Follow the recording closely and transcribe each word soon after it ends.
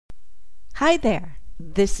Hi there,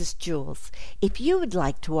 this is Jules. If you would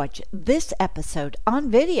like to watch this episode on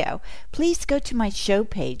video, please go to my show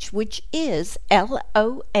page, which is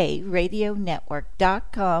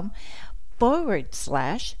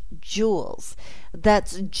loaradionetwork.com/Jules.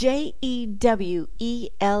 That's JEWELS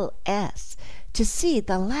to see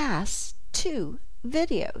the last two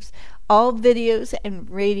videos. All videos and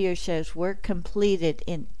radio shows were completed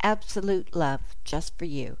in absolute love just for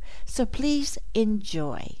you. So please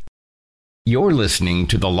enjoy. You're listening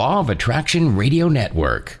to the Law of Attraction Radio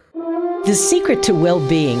Network. The secret to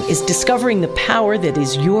well-being is discovering the power that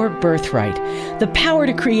is your birthright, the power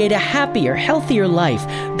to create a happier, healthier life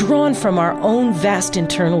drawn from our own vast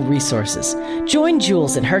internal resources. Join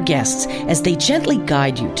Jules and her guests as they gently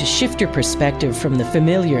guide you to shift your perspective from the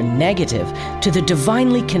familiar negative to the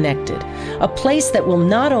divinely connected, a place that will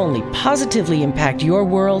not only positively impact your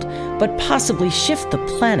world, but possibly shift the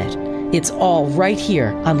planet. It's all right here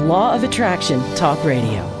on Law of Attraction Talk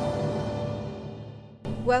Radio.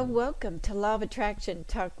 Well, welcome to Law of Attraction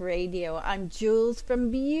Talk Radio. I'm Jules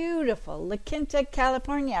from beautiful La Quinta,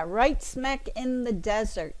 California, right smack in the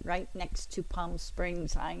desert, right next to Palm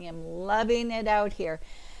Springs. I am loving it out here.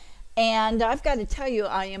 And I've got to tell you,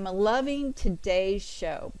 I am loving today's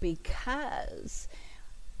show because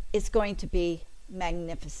it's going to be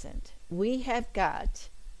magnificent. We have got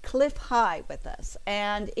Clif with us,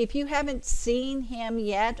 and if you haven't seen him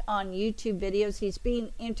yet on YouTube videos, he's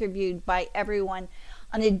being interviewed by everyone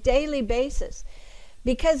on a daily basis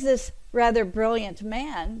because this rather brilliant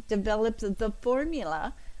man developed the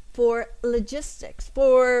formula for logistics,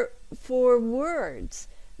 for words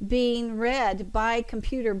being read by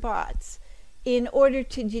computer bots in order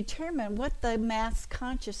to determine what the mass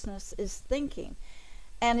consciousness is thinking.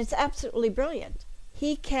 And it's absolutely brilliant.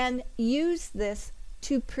 He can use this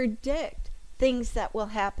to predict things that will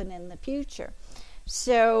happen in the future.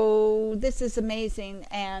 So this is amazing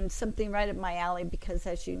and something right up my alley because,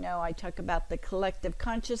 as you know, I talk about the collective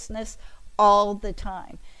consciousness all the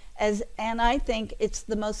time. And I think it's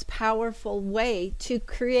the most powerful way to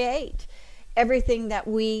create everything that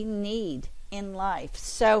we need in life.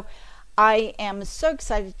 So I am so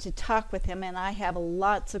excited to talk with him, and I have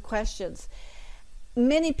lots of questions.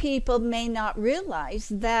 Many people may not realize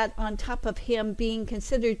that on top of him being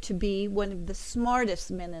considered to be one of the smartest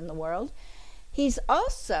men in the world, he's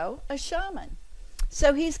also a shaman.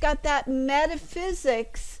 So he's got that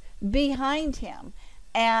metaphysics behind him.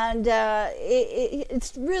 And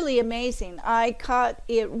it's really amazing. I caught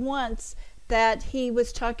it once that he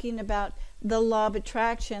was talking about the law of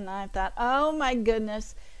attraction. I thought, oh my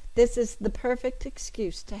goodness, this is the perfect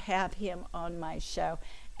excuse to have him on my show.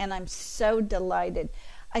 And I'm so delighted.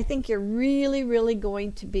 I think you're really, really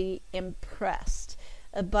going to be impressed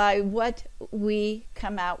by what we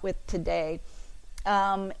come out with today.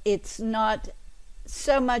 It's not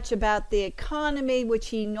so much about the economy, which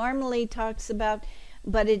he normally talks about,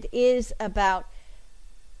 but it is about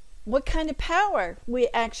what kind of power we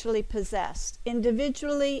actually possess,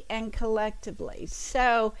 individually and collectively.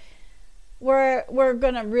 So we're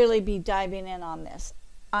going to really be diving in on this.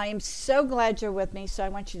 I am so glad you're with me, so I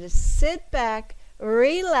want you to sit back,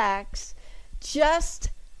 relax, just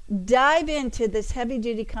dive into this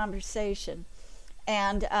heavy-duty conversation,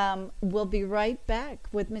 and we'll be right back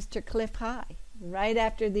with Mr. Clif right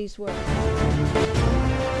after these words.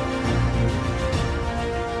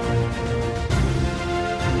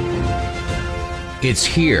 It's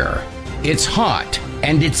here, it's hot,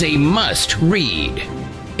 and it's a must-read.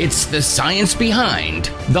 It's the science behind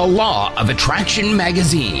the Law of Attraction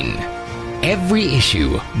magazine. Every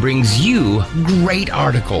issue brings you great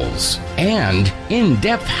articles and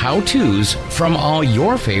in-depth how-tos from all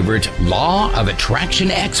your favorite Law of Attraction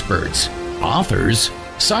experts, authors,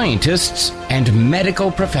 scientists, and medical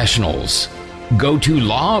professionals. Go to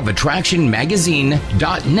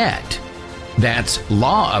lawofattractionmagazine.net. That's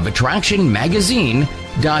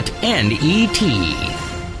lawofattractionmagazine.net.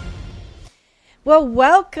 Well,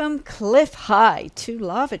 welcome, Clif to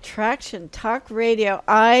Law of Attraction Talk Radio.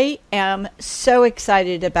 I am so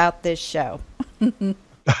excited about this show.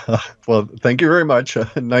 Well, thank you very much.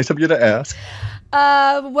 Nice of you to ask.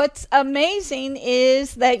 What's amazing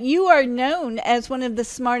is that you are known as one of the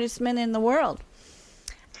smartest men in the world.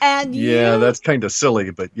 And yeah, that's kind of silly,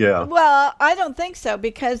 but yeah. Well, I don't think so,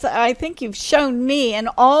 because I think you've shown me in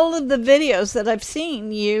all of the videos that I've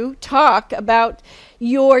seen you talk about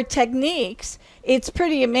your techniques. It's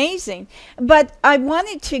pretty amazing. But I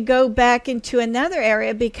wanted to go back into another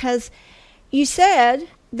area because you said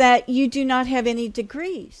that you do not have any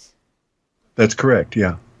degrees. That's correct,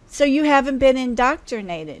 yeah. So you haven't been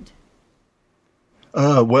indoctrinated.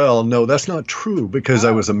 Well, no, that's not true because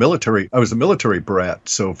I was a military brat.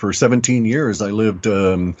 So for 17 years, I lived,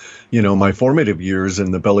 my formative years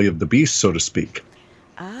in the belly of the beast, so to speak.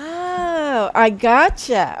 Oh, I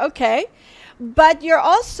gotcha. Okay. But you're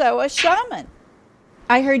also a shaman.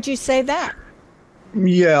 I heard you say that.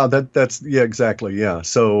 Yeah, that's exactly. Yeah.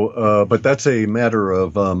 So, but that's a matter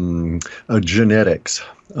of genetics,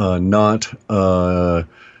 not, so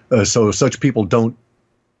such people don't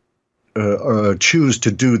choose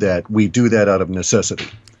to do that. We do that out of necessity.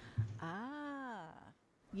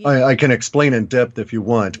 Yeah. I can explain in depth if you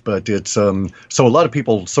want, but it's so a lot of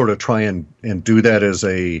people sort of try and do that as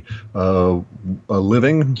a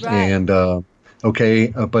living, Right. and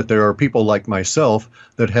but there are people like myself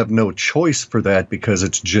that have no choice for that because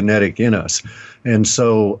it's genetic in us, and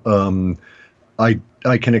so I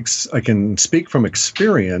can speak from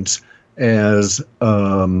experience as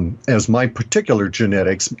my particular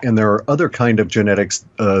genetics, and there are other kind of genetics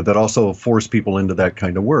that also force people into that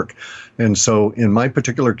kind of work. And so in my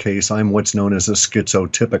particular case, I'm what's known as a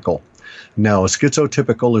schizotypical. Now, a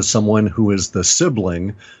schizotypical is someone who is the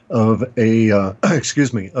sibling of a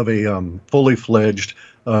fully fledged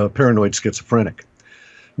paranoid schizophrenic.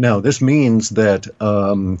 Now, this means that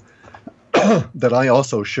that I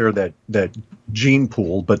also share that gene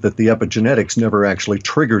pool, but that the epigenetics never actually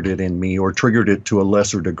triggered it in me, or triggered it to a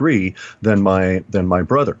lesser degree than my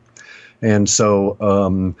brother. And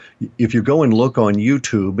so if you go and look on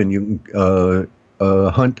YouTube and you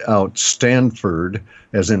hunt out Stanford,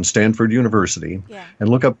 as in Stanford University, and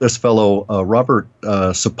look up this fellow, Robert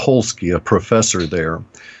Sapolsky, a professor there.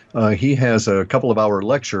 He has a couple of hour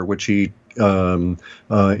lecture which he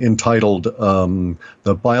entitled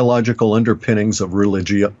The Biological Underpinnings of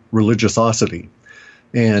Religiosity.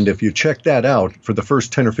 And if you check that out, for the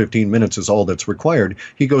first 10 or 15 minutes is all that's required.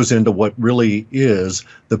 He goes into what really is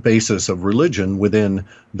the basis of religion within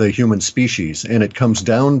the human species. And it comes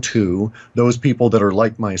down to those people that are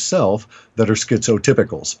like myself that are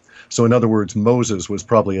schizotypicals. So in other words, Moses was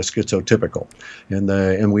probably a schizotypical.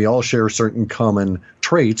 And we all share certain common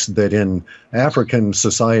traits that in African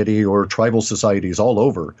society or tribal societies all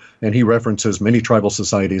over, and he references many tribal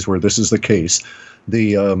societies where this is the case,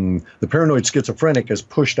 the paranoid schizophrenic is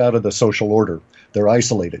pushed out of the social order. They're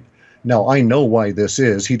isolated. Now, I know why this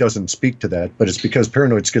is. He doesn't speak to that, but it's because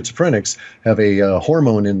paranoid schizophrenics have a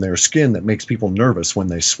hormone in their skin that makes people nervous when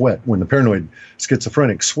they sweat. When the paranoid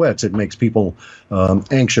schizophrenic sweats, it makes people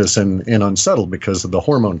anxious and unsettled because of the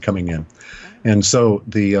hormone coming in. And so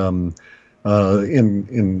in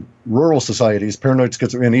rural societies, paranoid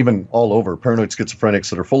schizophrenics, and even all over, paranoid schizophrenics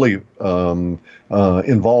that are fully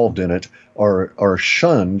involved in it are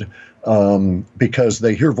shunned because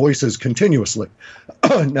they hear voices continuously.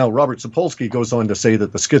 Now, Robert Sapolsky goes on to say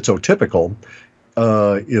that the schizotypical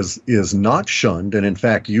is not shunned, and in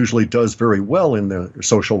fact usually does very well in the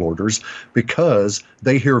social orders because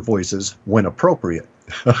they hear voices when appropriate.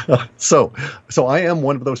 So I am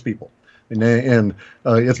one of those people. And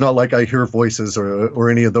it's not like I hear voices or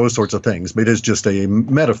any of those sorts of things, but it is just a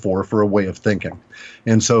metaphor for a way of thinking.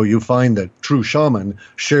 And so you find that true shaman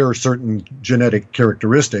share certain genetic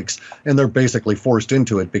characteristics, and they're basically forced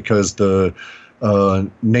into it because the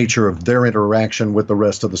nature of their interaction with the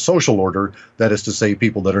rest of the social order, that is to say,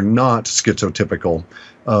 people that are not schizotypical,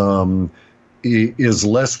 is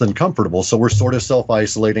less than comfortable. So we're sort of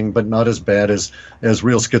self-isolating, but not as bad as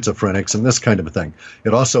real schizophrenics and this kind of a thing.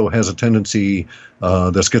 It also has a tendency,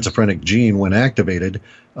 the schizophrenic gene, when activated,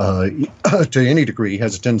 to any degree,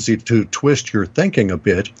 has a tendency to twist your thinking a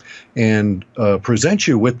bit and present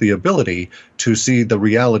you with the ability to see the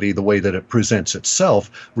reality the way that it presents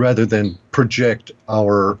itself, rather than project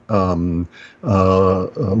our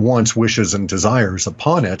wants, wishes, and desires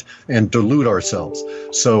upon it and delude ourselves.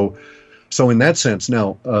 So in that sense,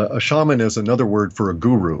 now a shaman is another word for a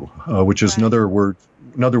guru, which is another word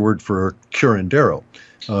for curandero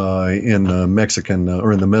in Mexican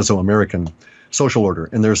or in the Mesoamerican social order.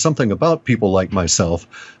 And there's something about people like myself.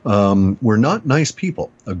 We're not nice people.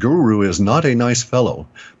 A guru is not a nice fellow,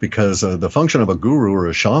 because the function of a guru or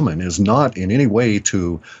a shaman is not in any way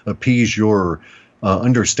to appease your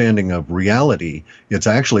understanding of reality. It's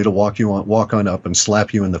actually to walk on up and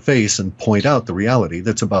slap you in the face and point out the reality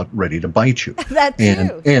that's about ready to bite you. That's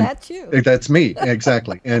you. That's me,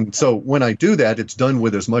 exactly. And so when I do that, it's done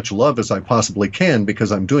with as much love as I possibly can,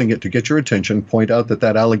 because I'm doing it to get your attention, point out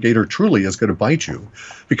that alligator truly is going to bite you,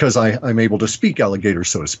 because I'm able to speak alligator,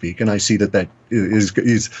 so to speak, and I see that he's got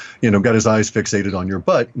his eyes fixated on your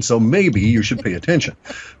butt, and so maybe you should pay attention.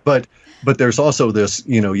 But But there's also this,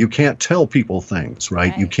 you can't tell people things,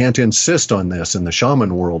 right? You can't insist on this in the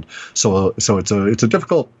shaman world. So it's a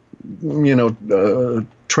difficult,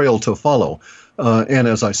 trail to follow. And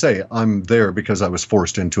as I say, I'm there because I was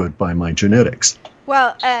forced into it by my genetics.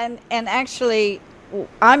 Well, and actually,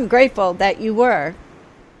 I'm grateful that you were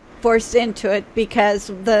forced into it, because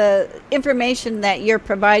the information that you're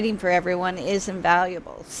providing for everyone is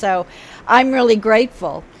invaluable. So I'm really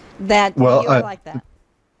grateful that you're like that.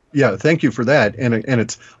 Yeah, thank you for that.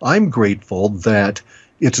 And I'm grateful that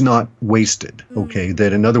it's not wasted. Okay,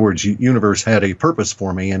 that in other words, universe had a purpose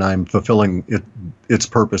for me, and I'm fulfilling its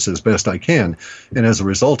purpose as best I can. And as a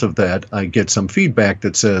result of that, I get some feedback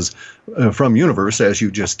that says from universe, as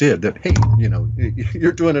you just did, that hey,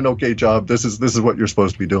 you're doing an okay job. This is what you're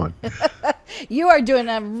supposed to be doing. You are doing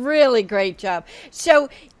a really great job. So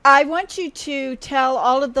I want you to tell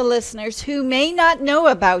all of the listeners who may not know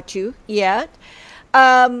about you yet,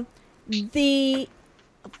 the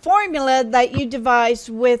formula that you devised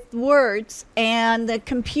with words and the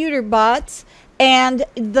computer bots and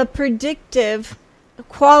the predictive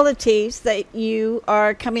qualities that you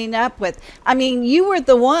are coming up with. I mean, you were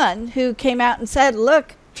the one who came out and said,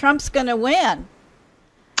 look, Trump's going to win.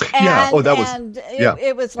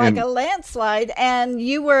 It was like a landslide, and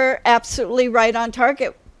you were absolutely right on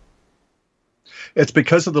target. It's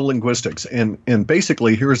because of the linguistics, and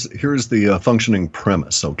basically here's the functioning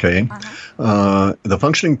premise. Okay, the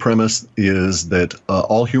functioning premise is that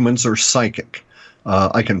all humans are psychic.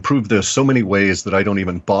 I can prove this so many ways that I don't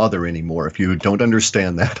even bother anymore. If you don't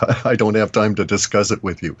understand that, I don't have time to discuss it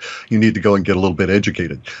with you. You need to go and get a little bit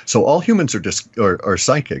educated. So all humans are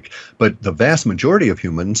psychic, but the vast majority of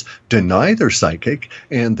humans deny they're psychic,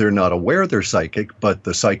 and they're not aware they're psychic, but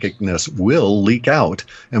the psychicness will leak out.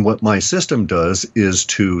 And what my system does is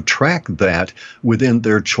to track that within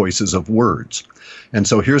their choices of words. And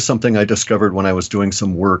so here's something I discovered when I was doing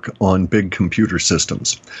some work on big computer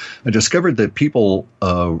systems. I discovered that people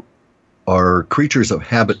are creatures of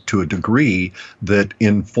habit to a degree that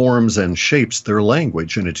informs and shapes their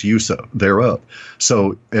language and its use thereof.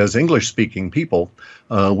 So as English-speaking people,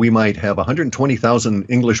 we might have 120,000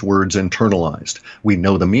 English words internalized. We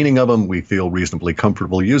know the meaning of them. We feel reasonably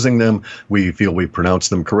comfortable using them. We feel we pronounce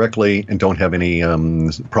them correctly and don't have any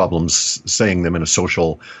problems saying them in a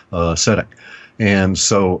social setting. And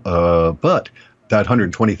so, but that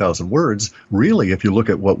 120,000 words, really, if you look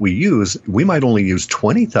at what we use, we might only use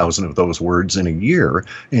 20,000 of those words in a year.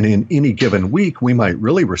 And in any given week, we might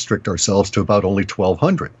really restrict ourselves to about only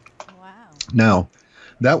 1,200. Wow. Now,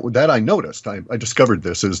 that I noticed, I discovered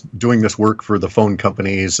this as doing this work for the phone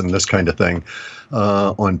companies and this kind of thing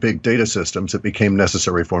on big data systems. It became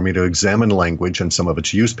necessary for me to examine language and some of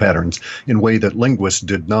its use patterns in a way that linguists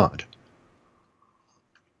did not.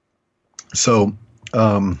 So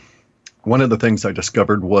one of the things I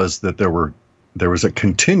discovered was that there was a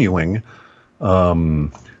continuing,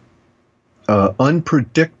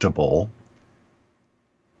 unpredictable,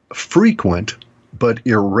 frequent, but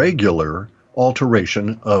irregular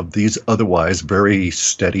alteration of these otherwise very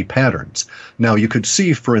steady patterns. Now, you could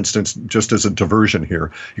see, for instance, just as a diversion here,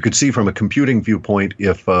 you could see from a computing viewpoint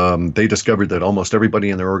if they discovered that almost everybody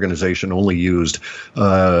in their organization only used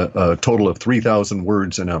a total of 3,000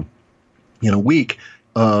 words in a week,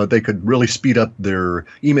 they could really speed up their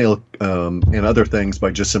email and other things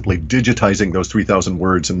by just simply digitizing those 3,000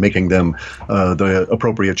 words and making them the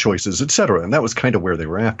appropriate choices, etc. And that was kind of where they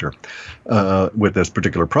were after with this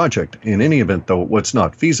particular project. In any event, though, what's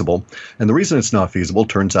not feasible, and the reason it's not feasible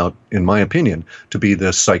turns out, in my opinion, to be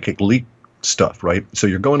this psychic leak stuff, right? So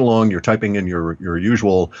you're going along, you're typing in your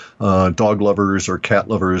usual dog lovers or cat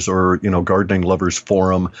lovers or gardening lovers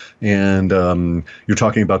forum, and you're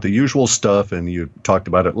talking about the usual stuff. And you talked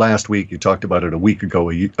about it last week. You talked about it a week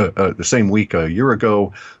ago, the same week a year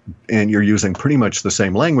ago, and you're using pretty much the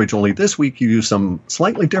same language. Only this week you use some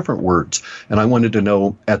slightly different words. And I wanted to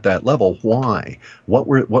know at that level why. What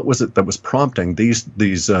was it that was prompting the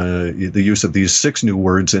use of these 6 new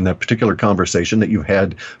words in that particular conversation that you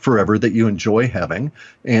had forever, that you enjoy having,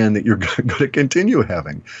 and that you're going to continue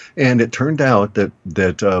having. And it turned out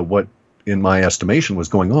that what, in my estimation, was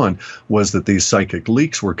going on was that these psychic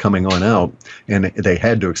leaks were coming on out, and they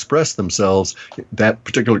had to express themselves. That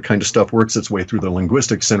particular kind of stuff works its way through the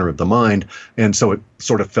linguistic center of the mind, and so it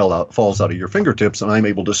sort of falls out of your fingertips, and I'm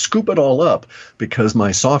able to scoop it all up because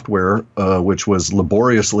my software, which was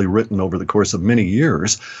laboriously written over the course of many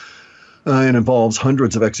years, and involves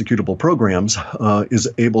hundreds of executable programs, is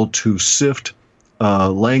able to sift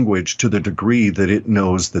language to the degree that it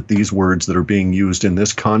knows that these words that are being used in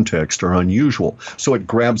this context are unusual. So it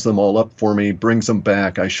grabs them all up for me, brings them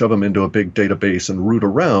back, I shove them into a big database and root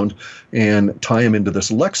around and tie them into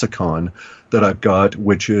this lexicon that I've got,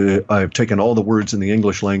 which I've taken all the words in the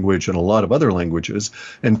English language and a lot of other languages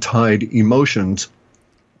and tied emotions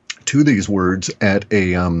to these words at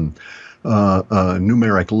a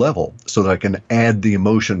numeric level so that I can add the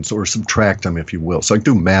emotions or subtract them, if you will. So I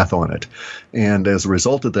do math on it. And as a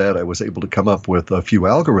result of that, I was able to come up with a few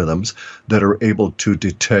algorithms that are able to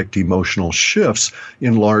detect emotional shifts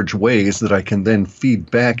in large ways that I can then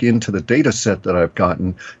feed back into the data set that I've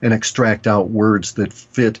gotten and extract out words that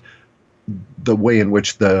fit the way in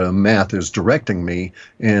which the math is directing me,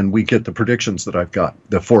 and we get the predictions that I've got,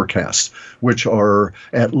 the forecasts, which are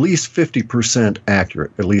at least 50%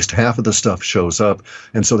 accurate. At least half of the stuff shows up,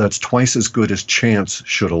 and so that's twice as good as chance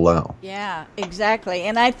should allow. Yeah, exactly.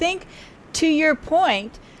 And I think, to your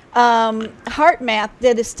point, HeartMath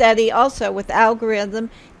did a study also with algorithm,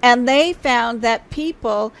 and they found that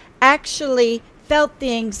people actually felt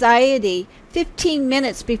the anxiety 15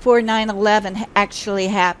 minutes before 9/11 actually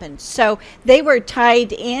happened. So they were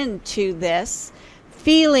tied into this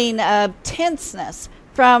feeling of tenseness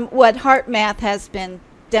from what HeartMath has been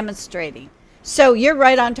demonstrating. So you're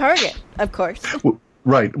right on target, of course.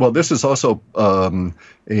 Right. Well, this is also a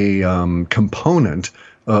component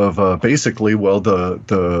of basically,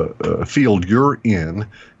 the field you're in.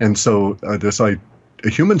 And so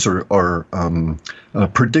humans are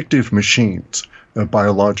predictive machines.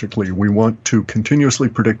 Biologically, we want to continuously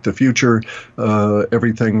predict the future.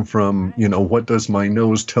 Everything from, what does my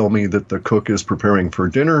nose tell me that the cook is preparing for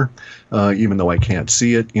dinner, even though I can't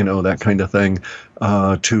see it, that kind of thing,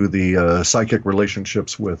 to the psychic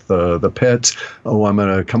relationships with the pets. Oh, I'm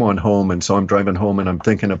going to come on home, and so I'm driving home, and I'm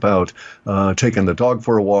thinking about taking the dog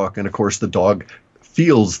for a walk, and of course the dog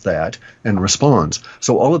feels that and responds.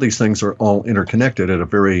 So all of these things are all interconnected at a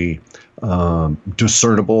very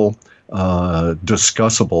discernible,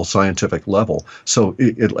 discussable scientific level. So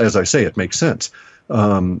as I say, it makes sense.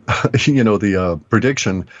 The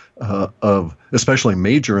prediction of especially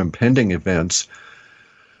major impending events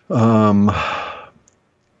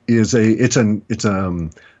is an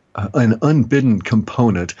unbidden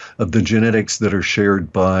component of the genetics that are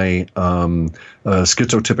shared by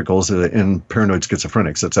schizotypicals and paranoid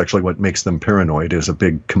schizophrenics. That's actually what makes them paranoid. Is a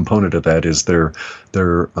big component of that is their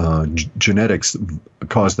genetics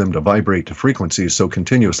cause them to vibrate to frequencies so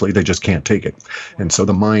continuously they just can't take it, and so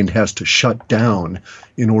the mind has to shut down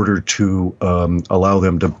in order to allow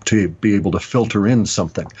them to be able to filter in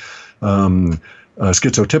something.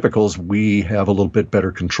 Schizotypicals, we have a little bit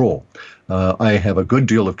better control. I have a good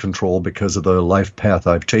deal of control because of the life path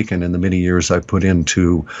I've taken and the many years I've put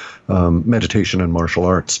into meditation and martial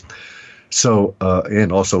arts. So,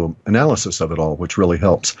 and also analysis of it all, which really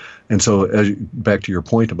helps. And so, back to your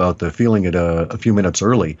point about the feeling it a few minutes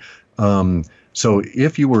early. So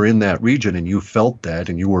if you were in that region and you felt that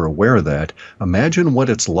and you were aware of that, imagine what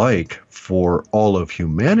it's like for all of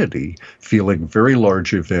humanity feeling very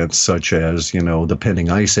large events such as, the pending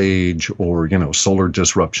ice age or, solar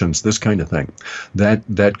disruptions, this kind of thing.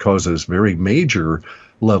 That causes very major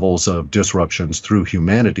levels of disruptions through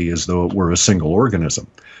humanity as though it were a single organism.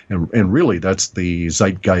 And really, that's the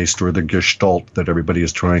zeitgeist or the gestalt that everybody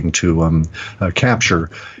is trying to capture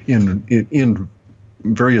in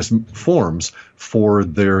various forms for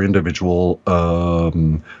their individual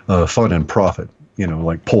fun and profit,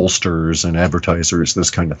 like pollsters and advertisers, this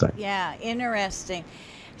kind of thing. Yeah, interesting.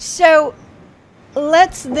 So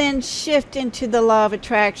let's then shift into the law of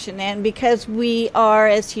attraction. And because we are,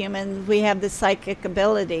 as humans, we have the psychic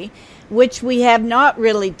ability, which we have not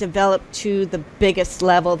really developed to the biggest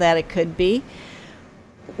level that it could be.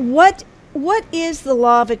 What is the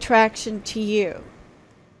law of attraction to you?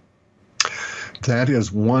 That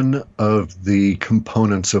is one of the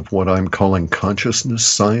components of what I'm calling consciousness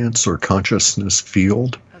science or consciousness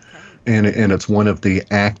field. Okay. And it's one of the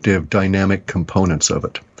active dynamic components of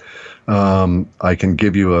it. I can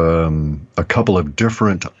give you a couple of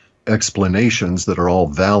different explanations that are all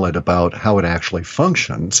valid about how it actually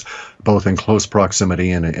functions, both in close proximity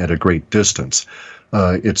and at a great distance.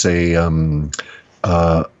 It's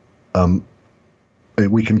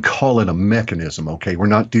we can call it a mechanism, okay? We're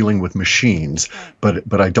not dealing with machines,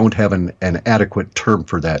 but I don't have an adequate term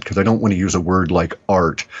for that because I don't want to use a word like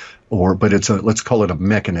art, but let's call it a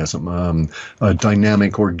mechanism, a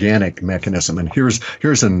dynamic organic mechanism. And here's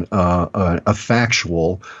a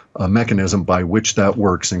factual mechanism by which that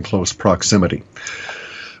works in close proximity.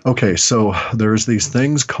 Okay, so there's these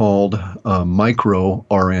things called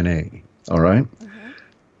microRNA, all right?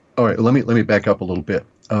 all right, let me back up a little bit.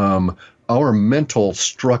 Our mental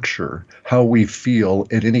structure, how we feel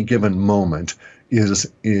at any given moment, is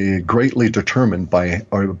greatly determined by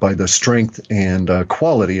the strength and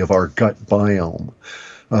quality of our gut biome.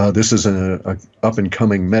 This is an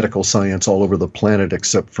up-and-coming medical science all over the planet,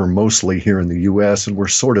 except for mostly here in the U.S., and we're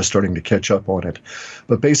sort of starting to catch up on it.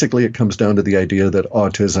 But basically, it comes down to the idea that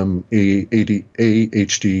autism,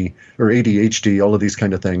 ADHD, or ADHD, all of these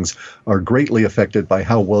kind of things are greatly affected by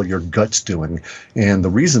how well your gut's doing. And the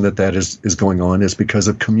reason that is going on is because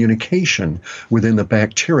of communication within the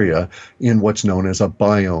bacteria in what's known as a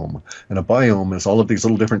biome. And a biome is all of these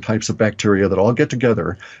little different types of bacteria that all get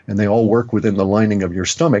together, and they all work within the lining of your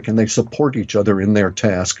stomach, and they support each other in their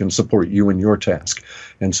task and support you in your task.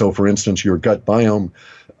 And so, for instance, your gut biome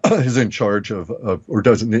is in charge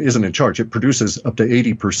isn't in charge. It produces up to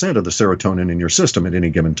 80% of the serotonin in your system at any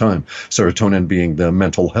given time. Serotonin being the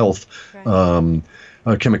mental health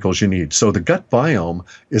chemicals you need. So the gut biome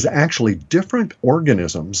is actually different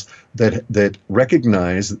organisms that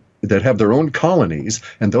recognize that have their own colonies,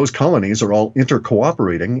 and those colonies are all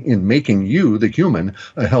intercooperating in making you, the human,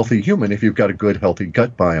 a healthy human if you've got a good, healthy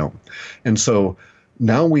gut biome. And so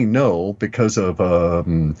now we know, because of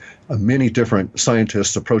many different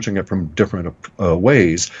scientists approaching it from different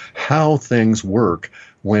ways, how things work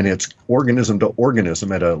when it's organism to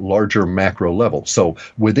organism at a larger macro level. So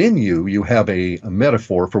within you, you have a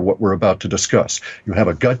metaphor for what we're about to discuss. You have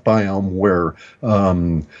a gut biome where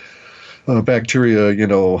bacteria,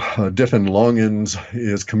 Diffin longens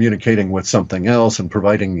is communicating with something else and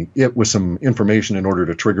providing it with some information in order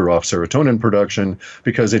to trigger off serotonin production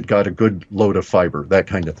because it got a good load of fiber, that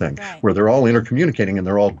kind of thing, where they're all intercommunicating and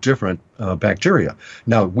they're all different bacteria.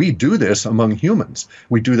 Now, we do this among humans.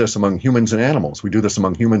 We do this among humans and animals. We do this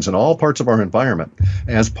among humans in all parts of our environment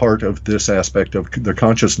as part of this aspect of the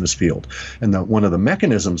consciousness field. And one of the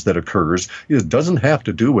mechanisms that occurs doesn't have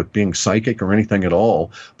to do with being psychic or anything at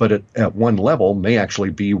all, but at one level may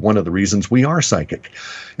actually be one of the reasons we are psychic.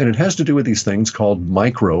 And it has to do with these things called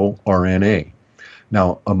microRNA.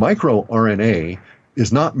 Now, a microRNA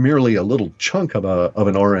is not merely a little chunk of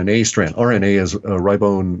an RNA strand. RNA is a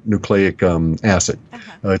ribonucleic acid.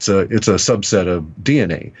 It's a subset of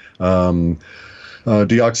DNA.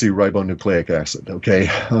 Deoxyribonucleic acid, okay?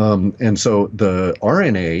 And so the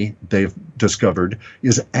RNA, they've discovered,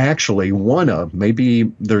 is actually one of, maybe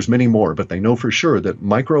there's many more, but they know for sure that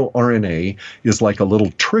microRNA is like a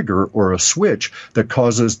little trigger or a switch that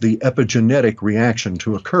causes the epigenetic reaction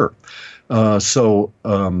to occur. So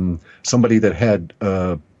somebody that had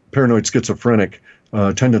paranoid schizophrenic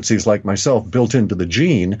tendencies like myself built into the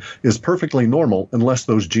gene is perfectly normal unless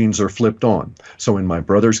those genes are flipped on. So in my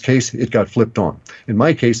brother's case, it got flipped on. In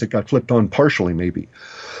my case, it got flipped on partially, maybe.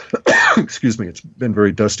 Excuse me, it's been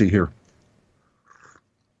very dusty here.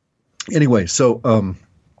 Anyway, so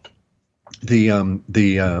the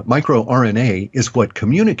microRNA is what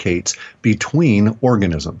communicates between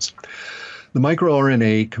organisms. The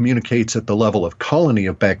microRNA communicates at the level of colony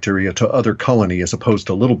of bacteria to other colony as opposed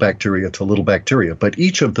to little bacteria to little bacteria. But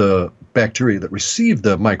each of the bacteria that receive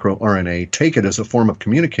the microRNA take it as a form of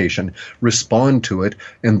communication, respond to it,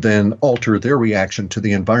 and then alter their reaction to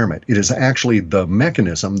the environment. It is actually the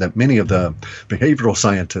mechanism that many of the behavioral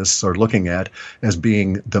scientists are looking at as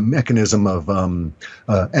being the mechanism of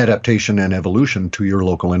adaptation and evolution to your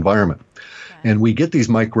local environment. And we get these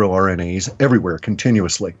microRNAs everywhere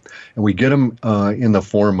continuously. And we get them in the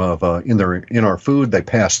form of in our food. They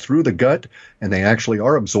pass through the gut, and they actually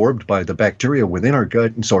are absorbed by the bacteria within our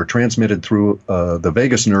gut, and so are transmitted through the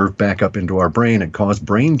vagus nerve back up into our brain and cause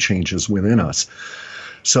brain changes within us.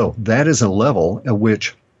 So that is a level at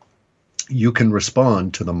which you can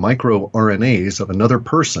respond to the microRNAs of another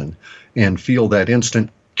person and feel that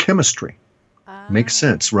instant chemistry. Makes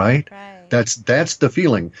sense, right? That's the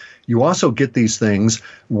feeling. You also get these things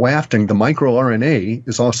wafting. The microRNA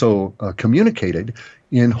is also communicated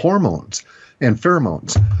in hormones and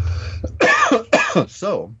pheromones.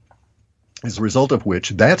 So, as a result of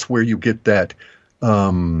which, that's where you get that,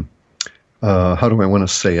 how do I want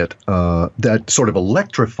to say it, that sort of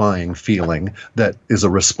electrifying feeling that is a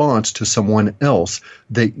response to someone else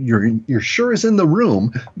that you're sure is in the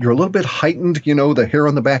room. You're a little bit heightened, the hair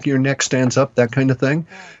on the back of your neck stands up, that kind of thing.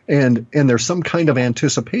 And there's some kind of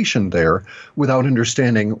anticipation there without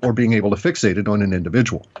understanding or being able to fixate it on an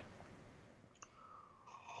individual.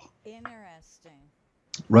 Interesting.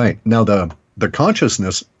 Right. Now, the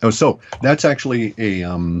consciousness, so that's actually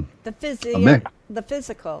the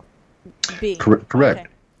physical being. Correct. Okay.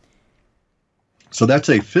 So that's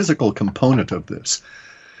a physical component of this.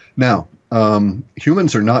 Now,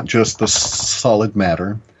 humans are not just the solid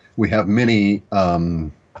matter. We have many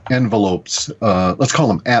envelopes, let's call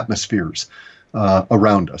them atmospheres,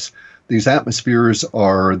 around us. These atmospheres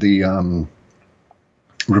are the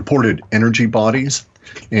reported energy bodies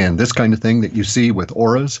and this kind of thing that you see with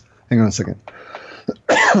auras. Hang on a second.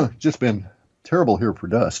 Just been terrible here for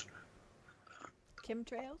dust.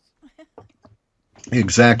 Chemtrails?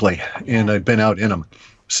 Exactly. And I've been out in them.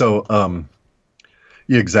 So,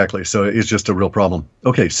 yeah, exactly. So it's just a real problem.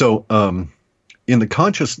 Okay. So, in the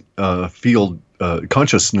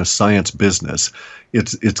consciousness science business,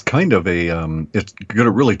 it's kind of it's going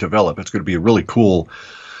to really develop. It's going to be a really cool,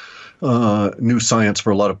 new science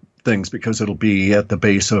for a lot of things because it'll be at the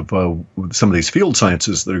base of some of these field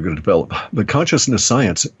sciences that are going to develop. But consciousness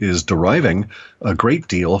science is deriving a great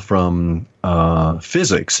deal from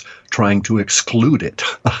physics, trying to exclude it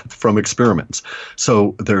from experiments.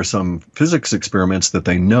 So there are some physics experiments that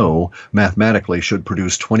they know mathematically should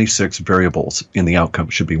produce 26 variables in the outcome.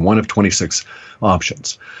 It should be one of 26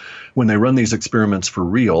 options. When they run these experiments for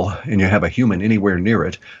real and you have a human anywhere near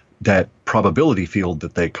it, that probability field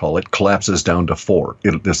that they call it collapses down to 4.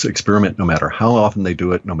 This experiment, no matter how often they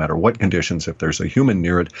do it, no matter what conditions, if there's a human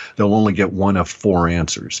near it, they'll only get one of 4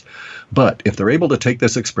 answers. But if they're able to take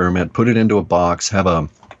this experiment, put it into a box, have a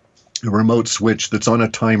remote switch that's on a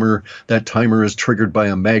timer, that timer is triggered by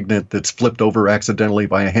a magnet that's flipped over accidentally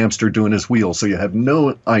by a hamster doing his wheel, so you have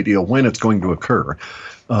no idea when it's going to occur.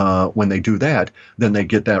 When they do that, then they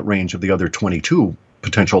get that range of the other 22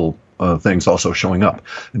 potential things also showing up.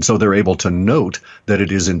 And so they're able to note that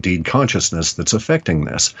it is indeed consciousness that's affecting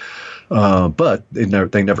this. But they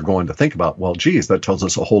never go on to think about, well, geez, that tells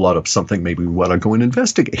us a whole lot of something maybe we want to go and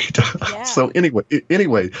investigate. Yeah. So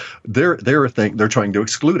anyway, they're trying to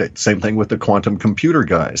exclude it. Same thing with the quantum computer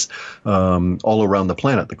guys all around the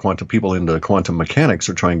planet. The quantum people into quantum mechanics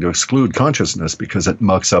are trying to exclude consciousness because it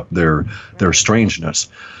mucks up their strangeness.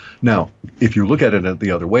 Now, if you look at it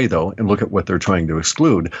the other way, though, and look at what they're trying to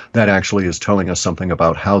exclude, that actually is telling us something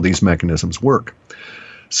about how these mechanisms work.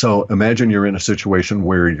 So imagine you're in a situation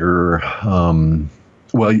where you're,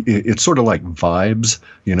 it's sort of like vibes,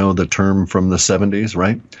 the term from the 70s,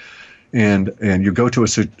 right? And you go to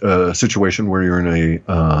a situation where you're in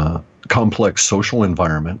a complex social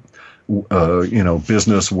environment,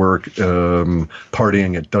 business, work,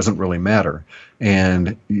 partying, it doesn't really matter.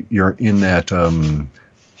 And you're in that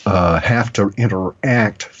have to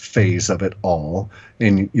interact phase of it all,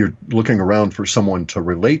 and you're looking around for someone to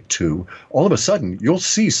relate to, all of a sudden you'll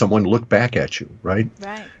see someone look back at you, right?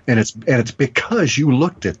 Right. And it's because you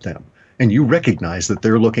looked at them, and you recognize that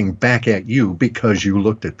they're looking back at you because you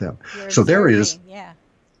looked at them. So there is. Yeah.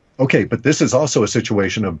 Okay, but this is also a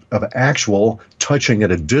situation of actual touching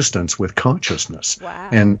at a distance with consciousness. Wow.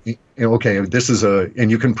 And okay,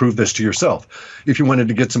 and you can prove this to yourself. If you wanted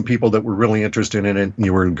to get some people that were really interested in it, and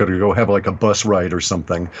you were going to go have like a bus ride or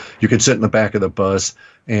something, you could sit in the back of the bus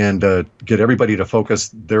and get everybody to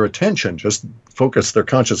focus their attention, just focus their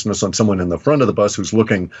consciousness on someone in the front of the bus who's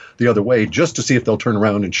looking the other way, just to see if they'll turn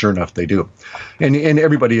around, and sure enough, they do. And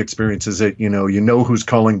everybody experiences it. You know who's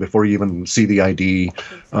calling before you even see the ID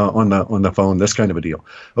on the phone, this kind of a deal.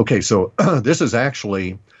 Okay, so this is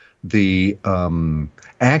actually the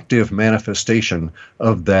active manifestation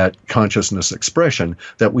of that consciousness expression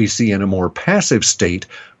that we see in a more passive state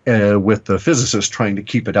with the physicists trying to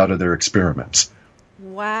keep it out of their experiments.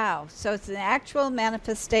 Wow. So it's an actual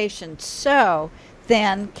manifestation. So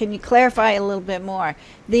then, can you clarify a little bit more?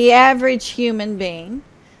 The average human being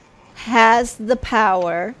has the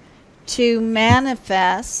power to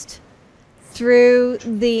manifest through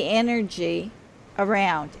the energy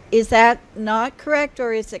around. Is that not correct,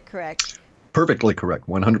 or is it correct? Perfectly correct.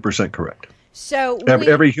 100% correct. So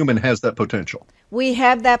every human has that potential. We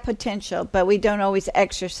have that potential, but we don't always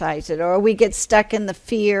exercise it, or we get stuck in the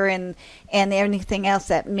fear and anything else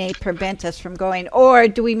that may prevent us from going. Or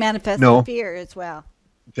do we manifest the fear as well?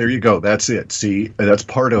 There you go. That's it. See, that's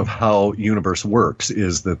part of how universe works,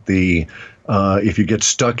 is that if you get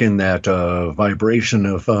stuck in that vibration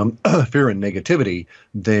of fear and negativity,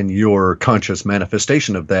 then your conscious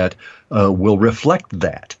manifestation of that will reflect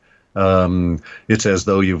that. It's as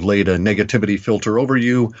though you've laid a negativity filter over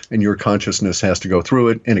you, and your consciousness has to go through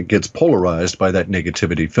it, and it gets polarized by that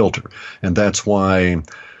negativity filter. And that's why,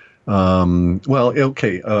 from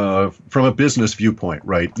a business viewpoint,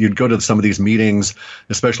 right, you'd go to some of these meetings,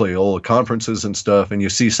 especially all the conferences and stuff, and you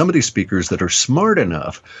see some of these speakers that are smart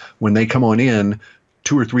enough when they come on in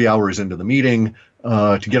 2 or 3 hours into the meeting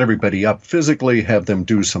to get everybody up physically, have them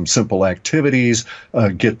do some simple activities,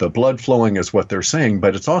 get the blood flowing is what they're saying.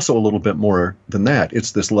 But it's also a little bit more than that.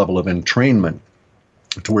 It's this level of entrainment.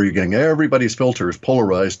 to where you're getting everybody's filters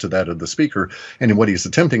polarized to that of the speaker. And what he's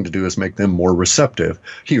attempting to do is make them more receptive,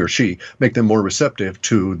 he or she, make them more receptive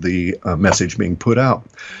to the message being put out.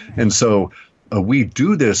 And so we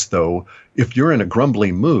do this, though, if you're in a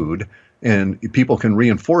grumbly mood, and people can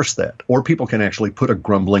reinforce that, or people can actually put a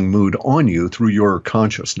grumbling mood on you through your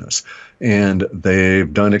consciousness. And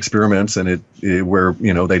they've done experiments where,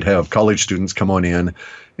 they'd have college students come on in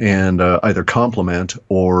and either compliment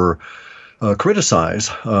or criticize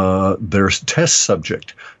their test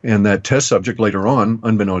subject. And that test subject later on,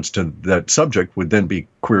 unbeknownst to that subject, would then be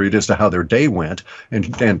queried as to how their day went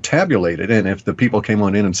and tabulated. And if the people came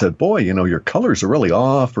on in and said, boy, your colors are really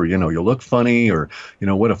off, or, you look funny, or,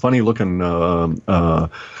 what a funny looking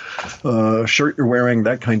shirt you're wearing,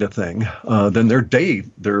 that kind of thing, then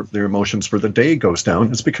their emotions for the day goes down.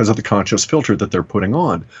 It's because of the conscious filter that they're putting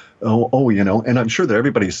on. And I'm sure that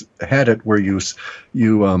everybody's had it where you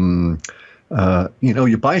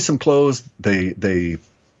buy some clothes, they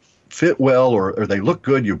fit well or they look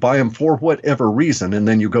good, you buy them for whatever reason, and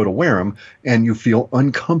then you go to wear them and you feel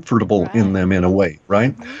uncomfortable in them in a way,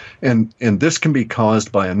 right? Mm-hmm. And this can be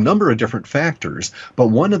caused by a number of different factors, but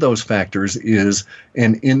one of those factors is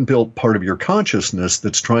an inbuilt part of your consciousness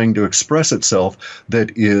that's trying to express itself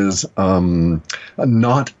that is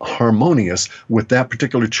not harmonious with that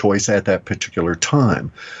particular choice at that particular time.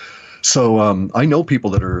 So I know people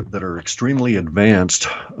that are extremely advanced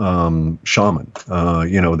shaman,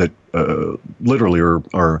 that literally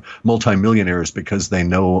are multimillionaires because they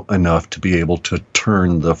know enough to be able to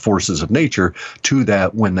turn the forces of nature to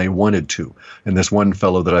that when they wanted to. And this one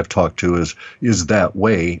fellow that I've talked to is that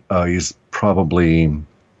way. He's probably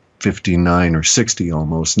 59 or 60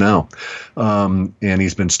 almost now, and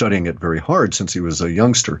he's been studying it very hard since he was a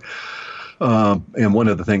youngster. And one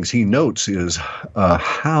of the things he notes is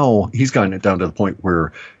how he's gotten it down to the point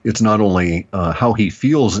where it's not only how he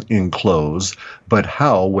feels in clothes, but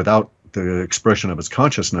how, without the expression of his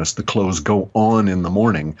consciousness, the clothes go on in the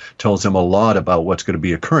morning, tells him a lot about what's going to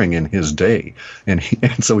be occurring in his day. And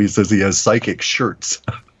so he says he has psychic shirts.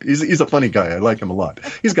 He's a funny guy. I like him a lot.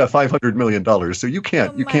 He's got $500 million, so you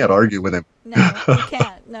can't argue with him. No, you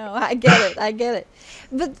can't. No, I get it.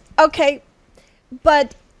 But okay,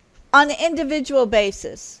 but on an individual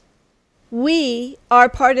basis, we are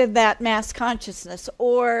part of that mass consciousness,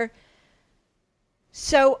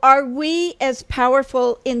 so are we as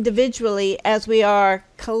powerful individually as we are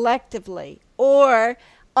collectively? Or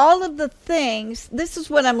all of the things, this is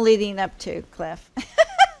what I'm leading up to, Cliff.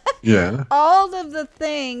 Yeah. All of the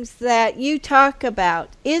things that you talk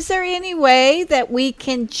about, is there any way that we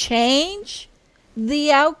can change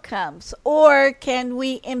the outcomes? Or can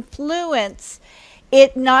we influence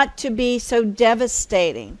it not to be so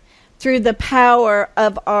devastating through the power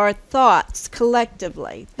of our thoughts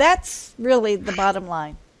collectively? That's really the bottom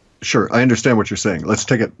line. Sure, I understand what you're saying. Let's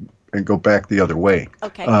take it and go back the other way.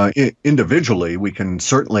 Okay. Individually, we can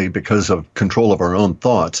certainly, because of control of our own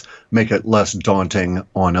thoughts, make it less daunting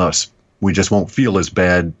on us. We just won't feel as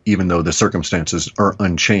bad, even though the circumstances are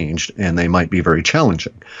unchanged, and they might be very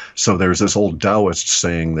challenging. So there's this old Taoist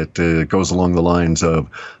saying that goes along the lines of,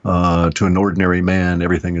 to an ordinary man,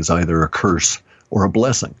 everything is either a curse or a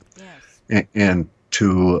blessing. Yes. And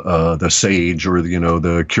to the sage or the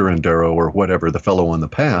curandero or whatever, the fellow on the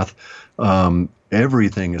path,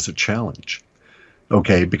 everything is a challenge.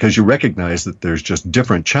 Okay, because you recognize that there's just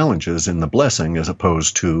different challenges in the blessing as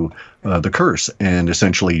opposed to the curse. And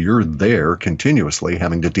essentially, you're there continuously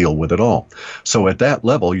having to deal with it all. So at that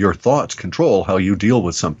level, your thoughts control how you deal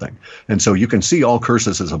with something. And so you can see all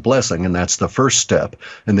curses as a blessing, and that's the first step.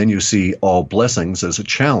 And then you see all blessings as a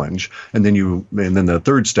challenge. And then the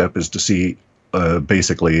third step is to see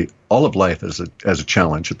basically all of life as a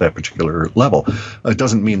challenge at that particular level. It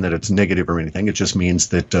doesn't mean that it's negative or anything. It just means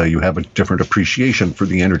that you have a different appreciation for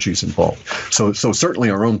the energies involved. So certainly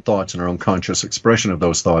our own thoughts and our own conscious expression of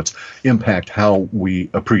those thoughts impact how we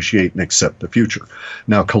appreciate and accept the future.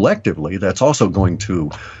 Now, collectively, that's also going to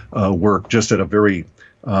work just at a very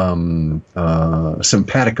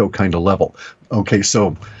simpatico kind of level. Okay,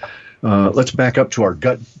 so let's back up to our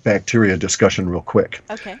gut bacteria discussion real quick.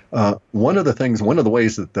 Okay. One of the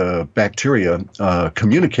ways that the bacteria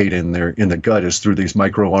communicate in the gut is through these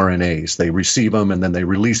microRNAs. They receive them and then they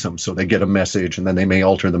release them. So they get a message and then they may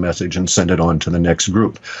alter the message and send it on to the next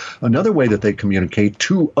group. Another way that they communicate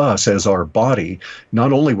to us as our body,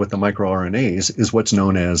 not only with the microRNAs, is what's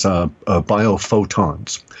known as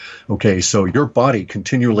biophotons. Okay, so your body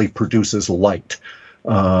continually produces light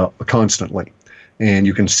constantly. And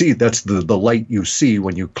you can see that's the light you see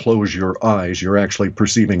when you close your eyes. You're actually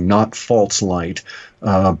perceiving not false light,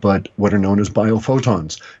 but what are known as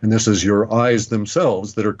biophotons. And this is your eyes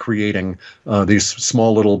themselves that are creating these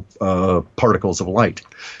small little particles of light.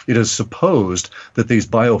 It is supposed that these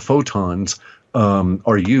biophotons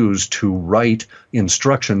are used to write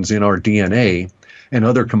instructions in our DNA and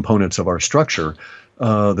other components of our structure,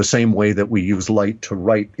 the same way that we use light to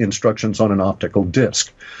write instructions on an optical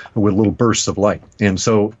disc with little bursts of light. And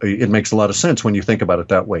so it makes a lot of sense when you think about it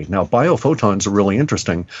that way. Now, biophotons are really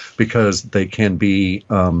interesting because they can be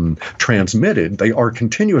transmitted. They are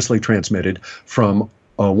continuously transmitted from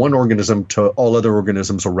one organism to all other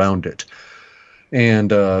organisms around it. And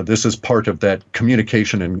this is part of that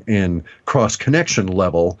communication and cross-connection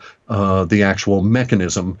level, the actual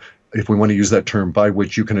mechanism, if we want to use that term, by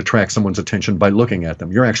which you can attract someone's attention by looking at them.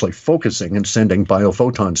 You're actually focusing and sending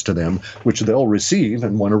biophotons to them, which they'll receive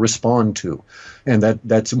and want to respond to. And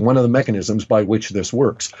that's one of the mechanisms by which this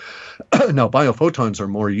works. Now, biophotons are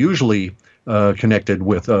more usually connected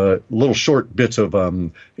with little short bits of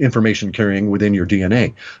information carrying within your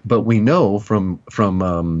DNA. But we know from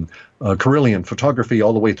Carillion photography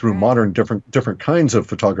all the way through modern different kinds of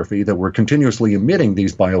photography that we're continuously emitting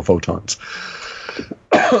these biophotons.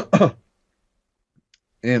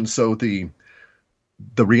 And so the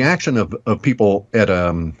reaction of people at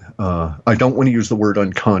I don't want to use the word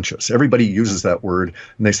unconscious. Everybody uses that word,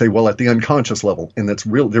 and they say, well, at the unconscious level, and that's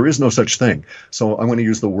real. There is no such thing. So I want to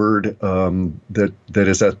use the word that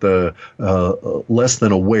is at the less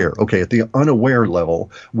than aware. Okay, at the unaware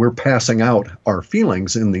level, we're passing out our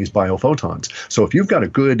feelings in these biophotons. So if you've got a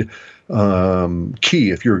good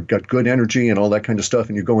key, if you've got good energy and all that kind of stuff,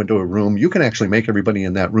 and you go into a room, you can actually make everybody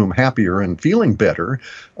in that room happier and feeling better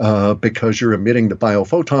because you're emitting the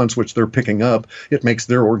biophotons, which they're picking up. It makes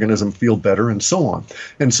their organism feel better, and so on.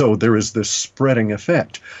 And so there is this spreading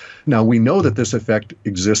effect. Now, we know that this effect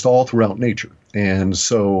exists all throughout nature. And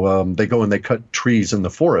so they go and they cut trees in the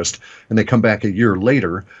forest, and they come back a year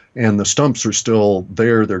later, and the stumps are still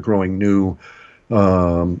there. They're growing new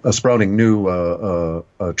sprouting new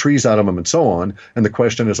trees out of them, and so on. And the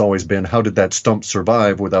question has always been, how did that stump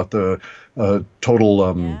survive without the total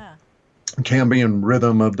Cambian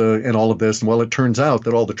rhythm of and all of this? And well, it turns out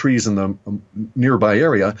that all the trees in the nearby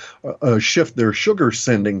area shift their sugar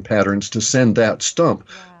sending patterns to send that stump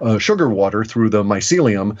sugar water through the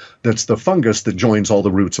mycelium. That's the fungus that joins all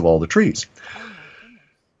the roots of all the trees.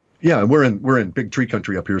 Yeah, we're in big tree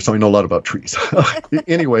country up here, so I know a lot about trees.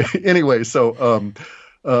 anyway, so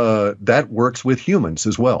that works with humans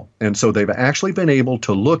as well. And so they've actually been able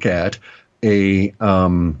to look at a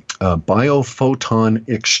biophoton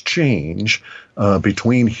exchange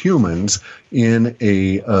between humans in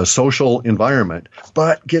a social environment.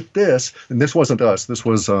 But get this, and this wasn't us, this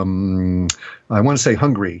was, I want to say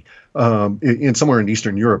Hungary, in somewhere in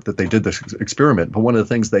Eastern Europe that they did this experiment. But one of the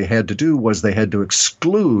things they had to do was they had to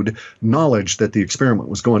exclude knowledge that the experiment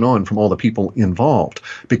was going on from all the people involved,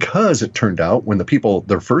 because it turned out when the people,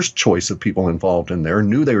 their first choice of people involved in there,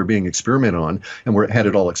 knew they were being experimented on and had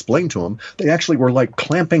it all explained to them, they actually were like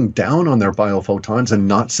clamping down on their biophotons and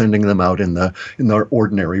not sending them out in their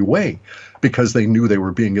ordinary way, because they knew they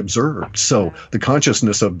were being observed. So the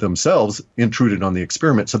consciousness of themselves intruded on the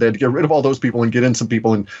experiment. So they had to get rid of all those people and get in some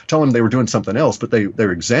people and tell them they were doing something else. But they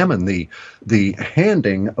examined the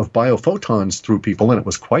handing of biophotons through people, and it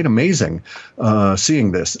was quite amazing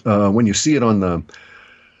seeing this. When you see it on the,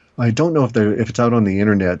 I don't know if it's out on the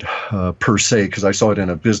internet per se, because I saw it in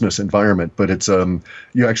a business environment, but it's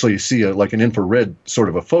you actually see like an infrared sort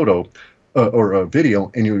of a photo or a video,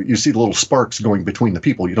 and you see the little sparks going between the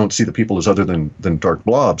people. You don't see the people as other than dark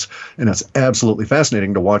blobs. And it's absolutely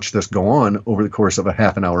fascinating to watch this go on over the course of a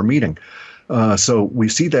half an hour meeting. So we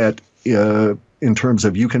see that in terms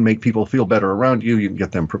of you can make people feel better around you, you can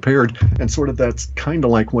get them prepared, and sort of that's kind of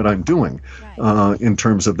like what I'm doing in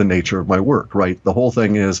terms of the nature of my work, right? The whole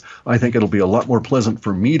thing is, I think it'll be a lot more pleasant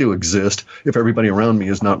for me to exist if everybody around me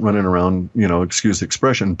is not running around, excuse the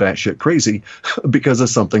expression, batshit crazy because of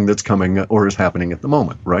something that's coming or is happening at the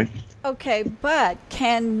moment, right? Okay, but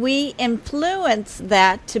can we influence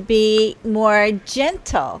that to be more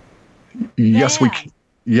gentle? Yes, we can.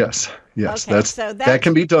 Yes, okay, that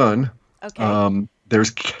can be done. Okay.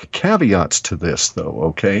 There's caveats to this, though,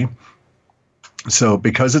 okay? So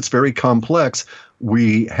because it's very complex,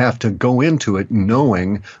 we have to go into it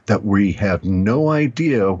knowing that we have no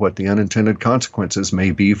idea what the unintended consequences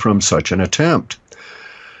may be from such an attempt.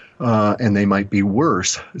 And they might be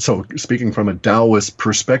worse. So speaking from a Taoist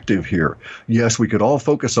perspective here, yes, we could all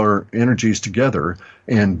focus our energies together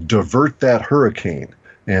and divert that hurricane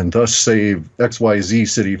and thus save XYZ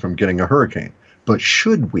city from getting a hurricane. but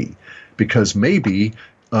should we? Because maybe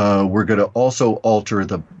we're going to also alter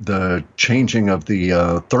the changing of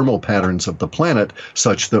the thermal patterns of the planet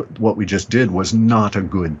such that what we just did was not a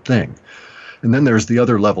good thing. And then there's the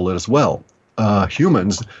other level as well.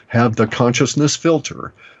 Humans have the consciousness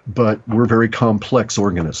filter, but we're very complex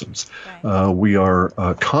organisms. Right. We are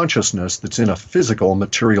a consciousness that's in a physical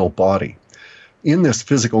material body. In this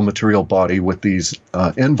physical material body with these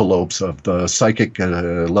envelopes of the psychic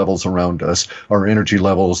levels around us, our energy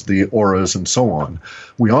levels, the auras, and so on,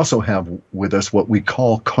 we also have with us what we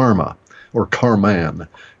call karma or karman.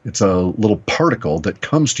 It's a little particle that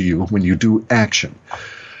comes to you when you do action.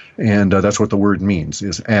 And that's what the word means,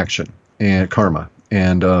 is action and karma.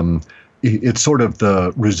 And it's sort of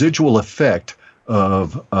the residual effect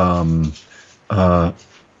of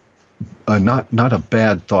not a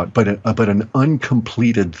bad thought, but an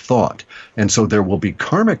uncompleted thought. And so there will be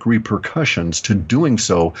karmic repercussions to doing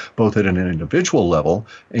so, both at an individual level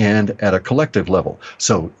and at a collective level.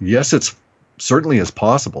 So yes, it's certainly is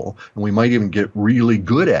possible, and we might even get really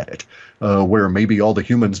good at it, where maybe all the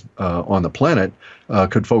humans on the planet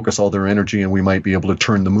could focus all their energy, and we might be able to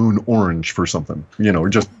turn the moon orange for something,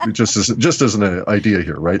 just as an idea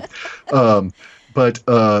here, right? But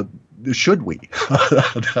should we?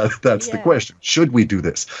 That's the question. Should we do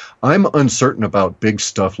this? I'm uncertain about big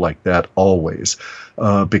stuff like that always,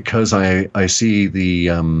 because I see the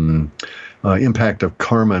impact of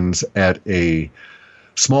karmans at a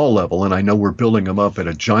small level, and I know we're building them up at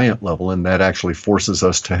a giant level, and that actually forces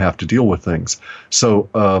us to have to deal with things. So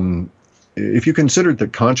if you consider the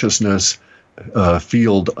consciousness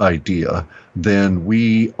field idea, then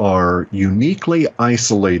we are uniquely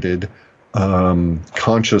isolated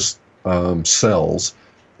conscious cells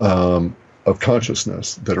of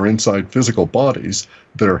consciousness that are inside physical bodies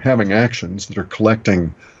that are having actions, that are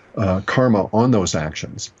collecting karma on those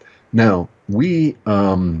actions. Now, we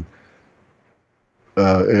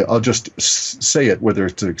I'll just say it, whether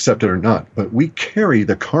it's accepted or not, but we carry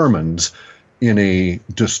the karmans in a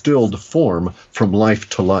distilled form from life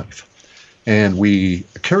to life. And we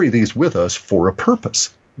carry these with us for a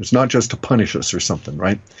purpose. It's not just to punish us or something,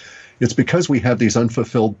 right? It's because we have these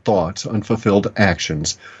unfulfilled thoughts, unfulfilled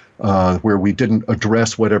actions, where we didn't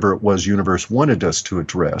address whatever it was universe wanted us to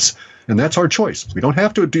address. And that's our choice. We don't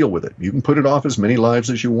have to deal with it. You can put it off as many lives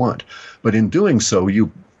as you want. But in doing so,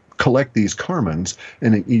 you collect these karmans,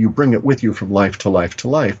 and you bring it with you from life to life to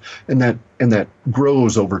life, and that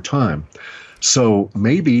grows over time. So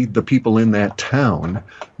maybe the people in that town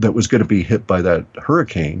that was going to be hit by that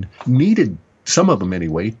hurricane needed, some of them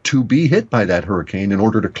anyway, to be hit by that hurricane in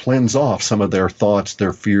order to cleanse off some of their thoughts,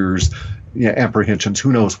 their fears, apprehensions,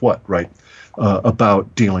 who knows what, right,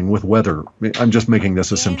 about dealing with weather. I'm just making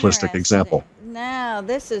this a simplistic example. No,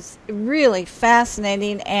 this is really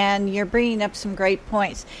fascinating, and you're bringing up some great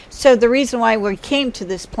points. So the reason why we came to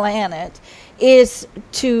this planet is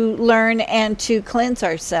to learn and to cleanse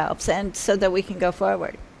ourselves, and so that we can go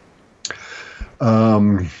forward.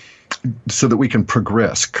 So that we can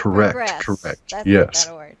progress. Correct. That's yes. a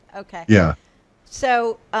better word. Okay. Yeah.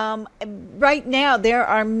 So right now there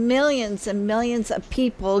are millions and millions of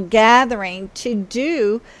people gathering to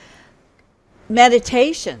do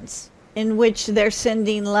meditations in which they're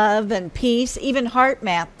sending love and peace. Even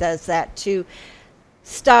HeartMath does that to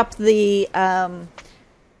stop the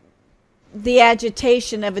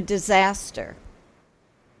agitation of a disaster.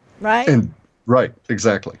 Right? Right,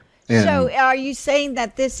 exactly. And so are you saying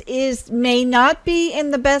that this may not be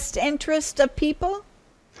in the best interest of people?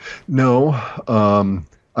 No,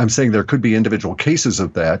 I'm saying there could be individual cases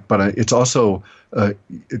of that, but it's also,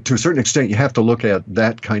 to a certain extent, you have to look at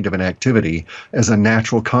that kind of an activity as a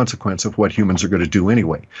natural consequence of what humans are going to do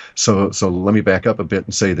anyway. So let me back up a bit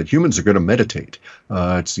and say that humans are going to meditate.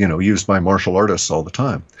 It's used by martial artists all the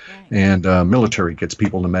time, right. And military gets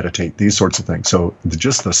people to meditate. These sorts of things. So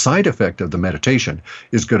just the side effect of the meditation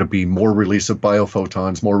is going to be more release of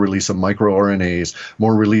biophotons, more release of microRNAs,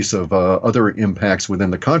 more release of other impacts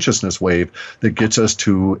within the consciousness wave that gets us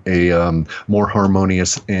to a more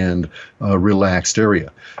harmonious and relaxed area.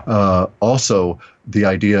 Also, the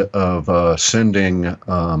idea of sending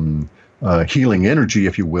healing energy,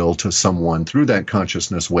 if you will, to someone through that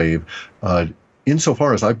consciousness wave,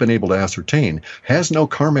 insofar as I've been able to ascertain, has no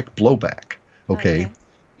karmic blowback. Okay.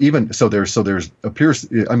 Even so, appears.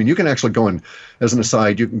 I mean, you can actually go and, as an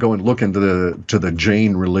aside, you can go and look into the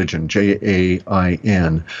Jain religion, Jain,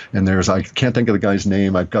 and I can't think of the guy's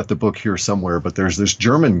name. I've got the book here somewhere, but there's this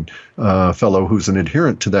German fellow who's an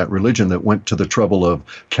adherent to that religion that went to the trouble of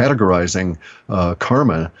categorizing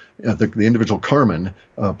karma, the individual karman,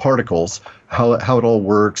 particles, how it all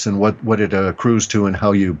works and what it accrues to, and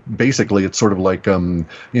how you basically, it's sort of like in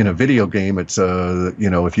a video game, it's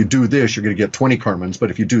if you do this, you're going to get 20 Karmans,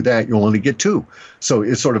 but if you do that, you'll only get 2. So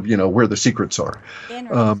it's sort of where the secrets are.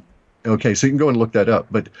 Okay, so you can go and look that up,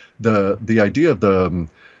 but the idea of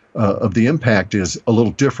the impact is a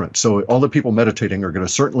little different. So all the people meditating are going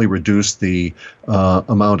to certainly reduce the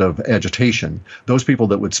amount of agitation. Those people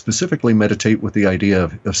that would specifically meditate with the idea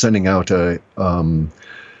of sending out a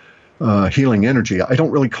healing energy, I don't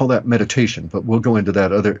really call that meditation, but we'll go into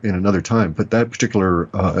that in another time. But that particular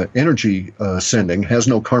energy sending has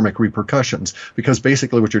no karmic repercussions, because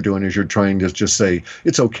basically what you're doing is you're trying to just say,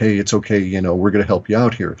 it's okay, we're going to help you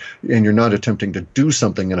out here. And you're not attempting to do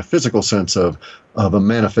something in a physical sense of a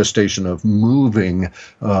manifestation of moving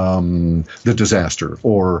the disaster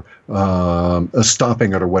or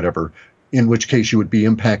stopping it or whatever, in which case you would be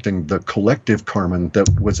impacting the collective karma that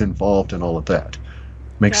was involved in all of that.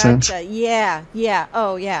 Make sense? Yeah.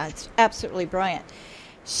 Oh, yeah. It's absolutely brilliant.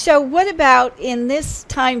 So what about in this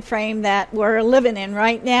time frame that we're living in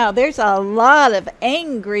right now? There's a lot of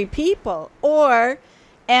angry people. Or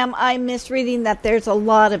am I misreading that there's a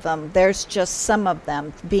lot of them? There's just some of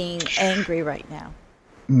them being angry right now.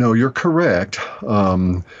 No, you're correct.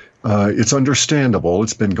 It's understandable.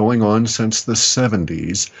 It's been going on since the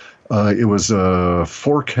 70s. It was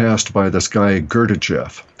forecast by this guy,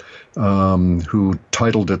 Gurdjieff, who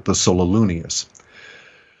titled it the Sololunius.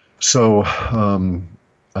 So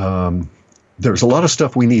there's a lot of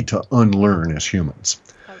stuff we need to unlearn as humans.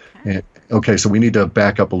 Okay, so we need to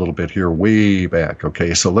back up a little bit here, way back.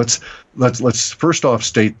 Okay, so let's first off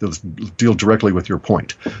deal directly with your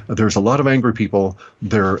point. There's a lot of angry people.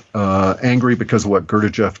 They're angry because of what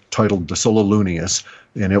Gurdjieff titled the Sololunius,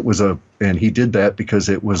 and he did that because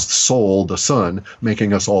it was Sol, the sun,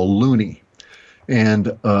 making us all loony.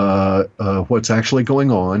 And what's actually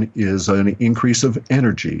going on is an increase of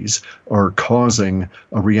energies are causing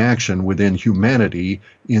a reaction within humanity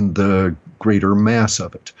in the greater mass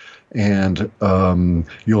of it. And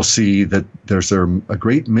you'll see that there's a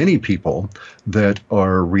great many people that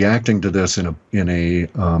are reacting to this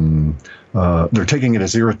they're taking it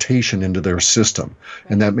as irritation into their system.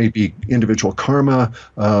 And that may be individual karma.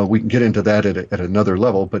 We can get into that at another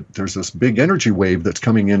level, but there's this big energy wave that's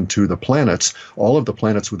coming into the planets, all of the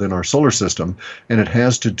planets within our solar system, and it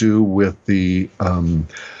has to do with the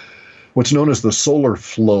what's known as the solar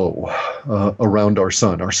flow around our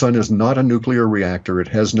sun. Our sun is not a nuclear reactor. It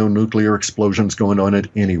has no nuclear explosions going on it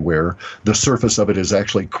anywhere. The surface of it is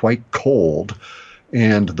actually quite cold.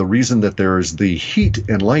 And the reason that there is the heat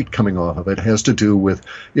and light coming off of it has to do with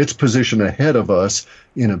its position ahead of us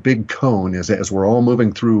in a big cone. As we're all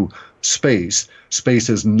moving through space, space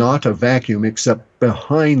is not a vacuum except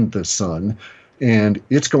behind the sun. And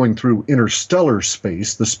it's going through interstellar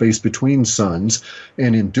space, the space between suns.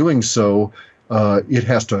 And in doing so, it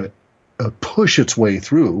has to push its way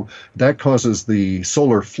through. That causes the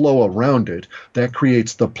solar flow around it. That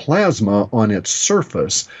creates the plasma on its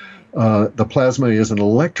surface. The plasma is an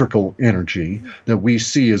electrical energy that we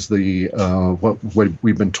see as what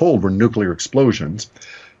we've been told were nuclear explosions.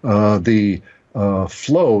 The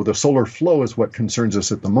solar flow is what concerns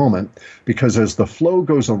us at the moment, because as the flow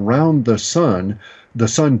goes around the sun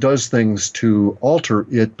does things to alter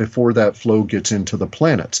it before that flow gets into the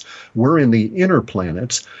planets. We're in the inner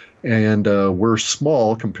planets, and we're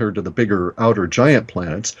small compared to the bigger outer giant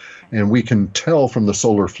planets. And we can tell from the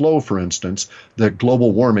solar flow, for instance, that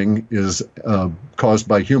global warming is caused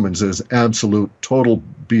by humans is absolute total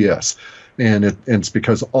BS. And it's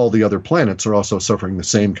because all the other planets are also suffering the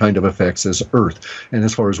same kind of effects as Earth. And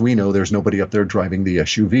as far as we know, there's nobody up there driving the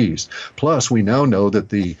SUVs. Plus, we now know that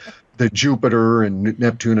the Jupiter and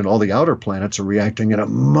Neptune and all the outer planets are reacting in a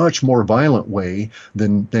much more violent way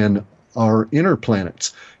than our inner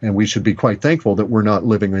planets. And we should be quite thankful that we're not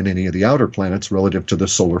living in any of the outer planets relative to the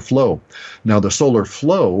solar flow. Now, the solar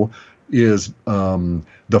flow is,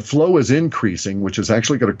 the flow is increasing, which is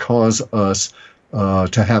actually going to cause us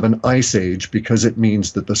to have an ice age, because it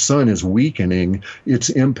means that the sun is weakening its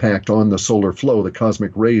impact on the solar flow, the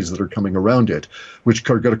cosmic rays that are coming around it, which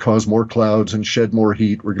are going to cause more clouds and shed more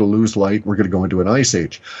heat. We're going to lose light. We're going to go into an ice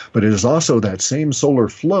age. But it is also that same solar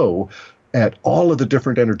flow at all of the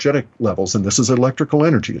different energetic levels, and this is electrical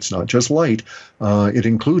energy. It's not just light. It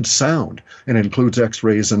includes sound, and it includes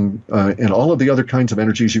X-rays and all of the other kinds of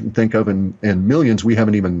energies you can think of, and millions we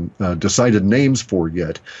haven't even decided names for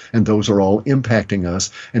yet. And those are all impacting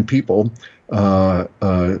us, and people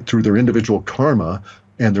through their individual karma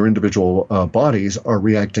and their individual bodies are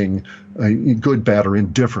reacting good, bad, or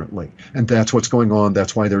indifferently. And that's what's going on.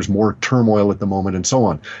 That's why there's more turmoil at the moment and so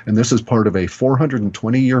on. And this is part of a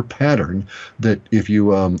 420-year pattern that if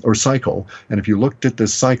you, or cycle, and if you looked at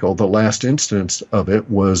this cycle, the last instance of it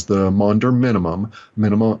was the Maunder minimum,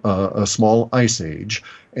 a small ice age.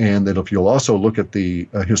 And that if you'll also look at the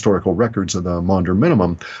historical records of the Maunder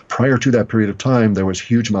minimum, prior to that period of time, there was a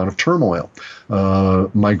huge amount of turmoil,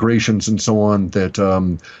 migrations and so on that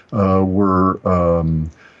were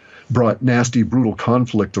brought nasty, brutal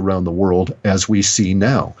conflict around the world as we see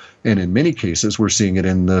now. And in many cases, we're seeing it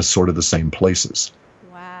in the sort of the same places.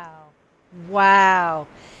 Wow.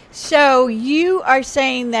 So you are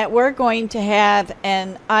saying that we're going to have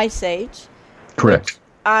an ice age. Correct.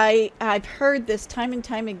 I've heard this time and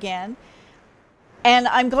time again. And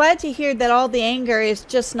I'm glad to hear that all the anger is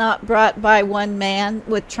just not brought by one man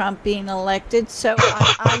with Trump being elected. So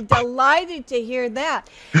I'm delighted to hear that.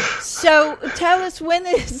 So tell us, when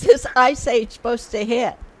is this ice age supposed to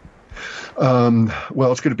hit?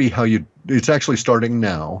 Well, it's going to be it's actually starting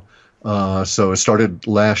now. So it started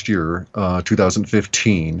last year,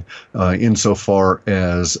 2015, insofar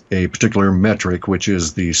as a particular metric, which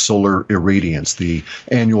is the solar irradiance. The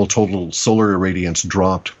annual total solar irradiance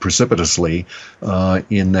dropped precipitously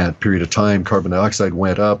in that period of time. Carbon dioxide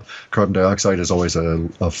went up. Carbon dioxide is always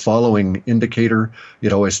a following indicator.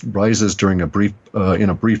 It always rises during in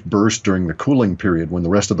a brief burst during the cooling period. When the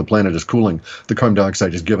rest of the planet is cooling, the carbon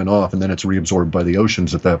dioxide is given off, and then it's reabsorbed by the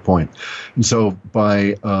oceans at that point. And so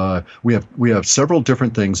we have several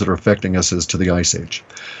different things that are affecting us as to the ice age.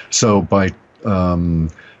 So by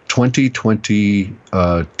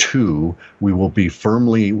 2022, we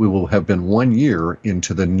will have been 1 year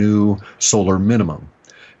into the new solar minimum.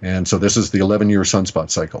 And so this is the 11-year sunspot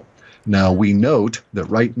cycle. Now, we note that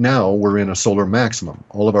right now we're in a solar maximum.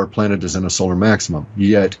 All of our planet is in a solar maximum,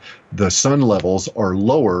 yet the sun levels are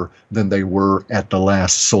lower than they were at the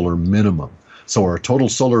last solar minimum. So our total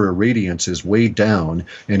solar irradiance is way down,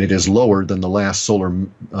 and it is lower than the last solar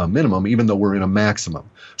minimum, even though we're in a maximum.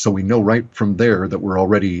 So we know right from there that we're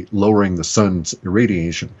already lowering the sun's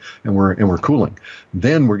irradiation, and we're cooling.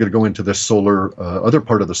 Then we're going to go into this solar other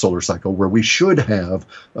part of the solar cycle where we should have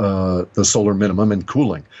the solar minimum and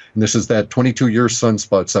cooling. And this is that 22-year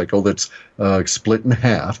sunspot cycle that's split in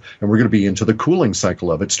half, and we're going to be into the cooling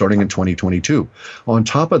cycle of it starting in 2022. On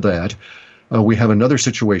top of that, we have another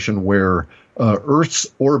situation where Earth's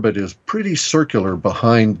orbit is pretty circular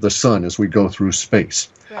behind the sun as we go through space.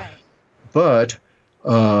 Right. But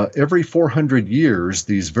every 400 years,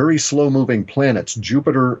 these very slow-moving planets,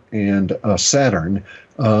 Jupiter and Saturn,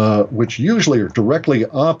 which usually are directly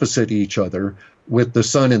opposite each other with the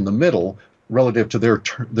sun in the middle relative to their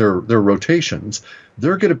rotations,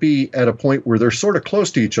 they're going to be at a point where they're sort of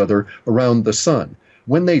close to each other around the sun.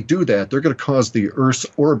 When they do that, they're going to cause the Earth's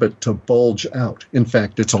orbit to bulge out. In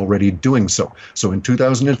fact, it's already doing so. So in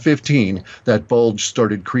 2015, that bulge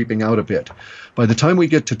started creeping out a bit. By the time we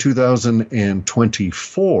get to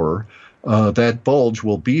 2024, that bulge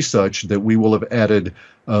will be such that we will have added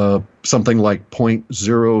something like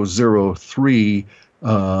 0.003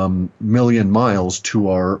 million miles to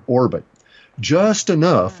our orbit. Just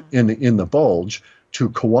enough in the bulge to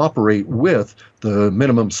cooperate with the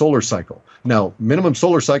minimum solar cycle. Now, minimum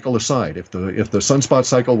solar cycle aside, if the sunspot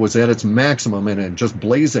cycle was at its maximum and just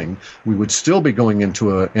blazing, we would still be going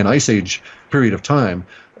into an ice age period of time,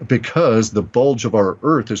 because the bulge of our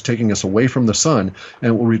Earth is taking us away from the sun,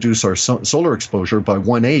 and will reduce our solar exposure by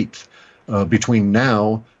 1/8 between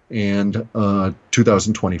now and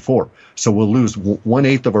 2024. So we'll lose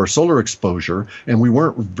 1/8 of our solar exposure, and we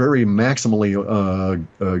weren't very maximally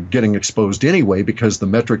getting exposed anyway, because the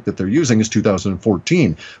metric that they're using is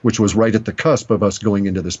 2014, which was right at the cusp of us going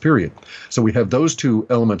into this period. So we have those two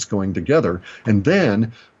elements going together, and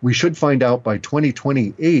then we should find out by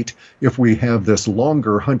 2028 if we have this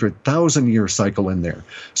longer 100,000-year cycle in there.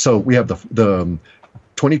 So we have the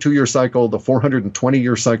 22-year cycle, the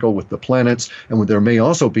 420-year cycle with the planets, and there may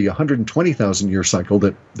also be a 120,000-year cycle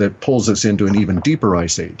that pulls us into an even deeper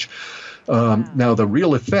ice age. Now, the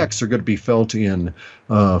real effects are going to be felt in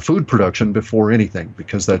food production before anything,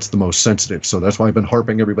 because that's the most sensitive. So that's why I've been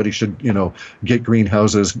harping everybody should, get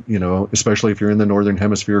greenhouses, especially if you're in the northern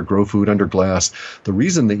hemisphere, grow food under glass. The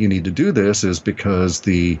reason that you need to do this is because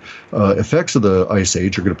the effects of the ice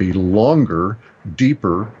age are going to be longer,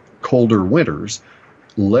 deeper, colder winters,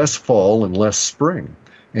 less fall and less spring,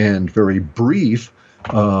 and very brief,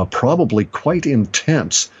 probably quite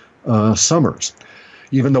intense summers.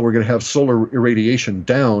 even though we're going to have solar irradiation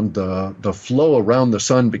down, the flow around the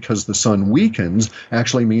sun, because the sun weakens,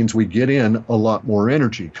 actually means we get in a lot more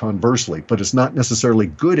energy, conversely. But it's not necessarily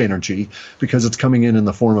good energy, because it's coming in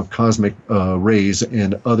the form of cosmic rays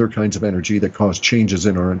and other kinds of energy that cause changes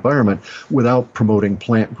in our environment without promoting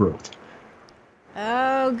plant growth.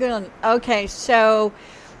 Oh, good. Okay, so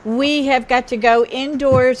we have got to go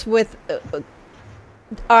indoors with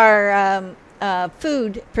our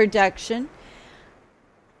food production.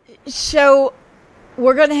 So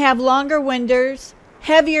we're going to have longer winters,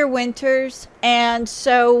 heavier winters, and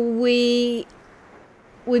so we've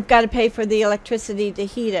got to pay for the electricity to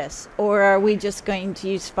heat us, or are we just going to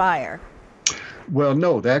use fire? Well,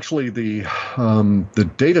 no, actually the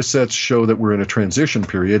data sets show that we're in a transition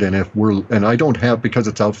period, and I don't have, because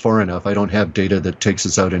it's out far enough, I don't have data that takes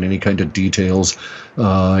us out in any kind of details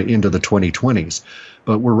into the 2020s.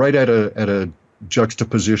 But we're right at a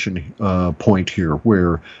juxtaposition point here,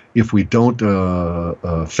 where if we don't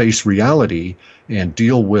face reality and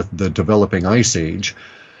deal with the developing ice age,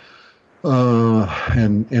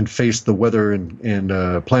 and face the weather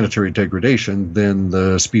and planetary degradation, then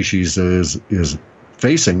the species is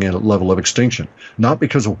facing a level of extinction. Not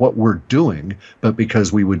because of what we're doing, but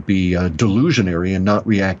because we would be delusionary and not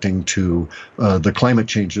reacting to the climate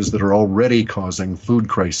changes that are already causing food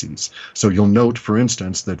crises. So you'll note, for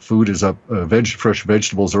instance, that food is up, fresh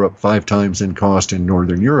vegetables are up 5 times in cost in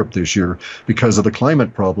Northern Europe this year because of the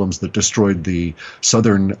climate problems that destroyed the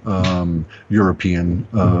southern European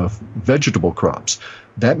vegetable crops.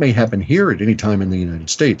 That may happen here at any time in the United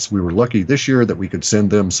States. We were lucky this year that we could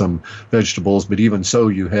send them some vegetables, but even so,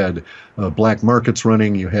 you had black markets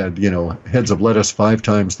running. You had, heads of lettuce 5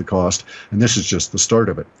 times the cost, and this is just the start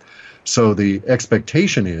of it. So the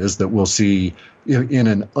expectation is that we'll see, in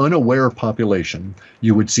an unaware population,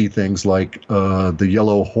 you would see things like the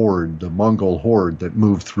yellow horde, the Mongol horde that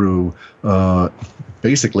moved through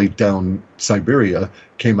basically down Siberia,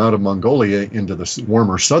 came out of Mongolia into the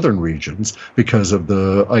warmer southern regions because of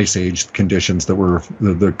the ice age conditions that were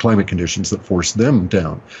the climate conditions that forced them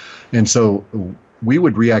down. And so we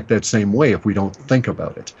would react that same way if we don't think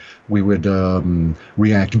about it. We would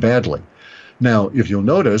react badly. Now, if you'll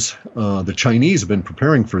notice, the Chinese have been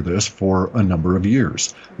preparing for this for a number of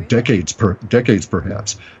years, decades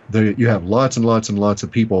perhaps. You have lots and lots and lots of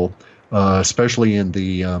people, especially in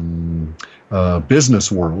the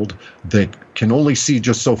business world, that can only see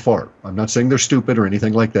just so far. I'm not saying they're stupid or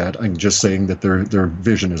anything like that. I'm just saying that their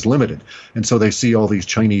vision is limited. And so they see all these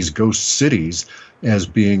Chinese ghost cities as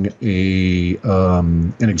being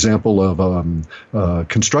an example of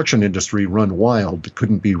construction industry run wild that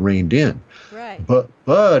couldn't be reined in. Right.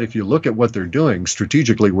 But if you look at what they're doing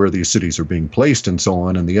strategically, where these cities are being placed and so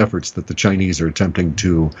on, and the efforts that the Chinese are attempting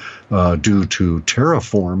to do to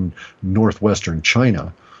terraform northwestern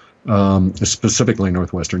China, specifically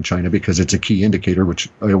northwestern China, because it's a key indicator, which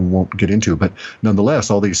I won't get into. But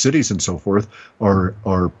nonetheless, all these cities and so forth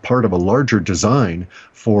are part of a larger design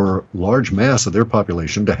for large mass of their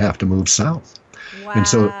population to have to move south. Wow.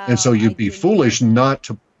 And so you'd be foolish not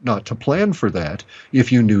to plan for that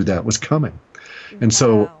if you knew that was coming. And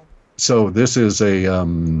Wow. so this is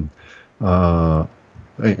an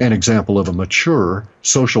example of a mature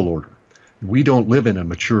social order. We don't live in a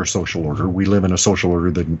mature social order. We live in a social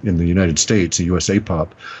order that in the United States, a USA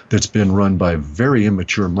pop, that's been run by very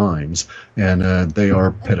immature minds, and they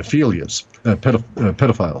are pedophiles. The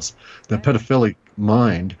pedophilic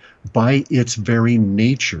mind, by its very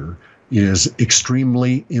nature, is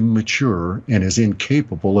extremely immature and is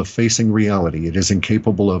incapable of facing reality. It is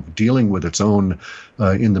incapable of dealing with its own,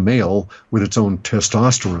 in the male, with its own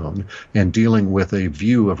testosterone, and dealing with a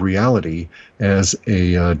view of reality as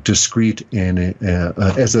a discrete and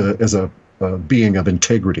as a being of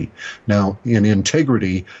integrity. Now, in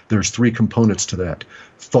integrity, there's 3 components to that: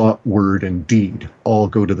 thought, word, and deed. All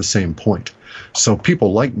go to the same point. So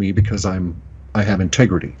people like me because I have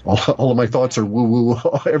integrity. All of my thoughts are woo-woo.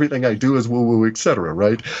 Everything I do is woo-woo, etc.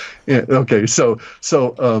 Right? Yeah, okay.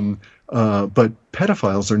 But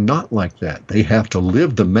pedophiles are not like that. They have to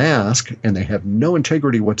live the mask, and they have no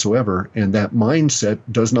integrity whatsoever. And that mindset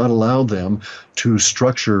does not allow them to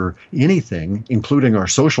structure anything, including our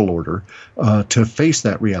social order, to face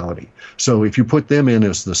that reality. So if you put them in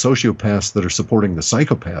as the sociopaths that are supporting the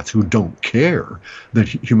psychopath, who don't care that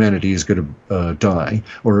humanity is going to die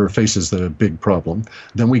or faces the big problem,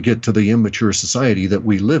 then we get to the immature society that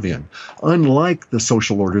we live in. Unlike the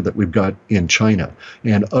social order that we've got in China,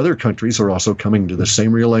 and other countries are also coming to the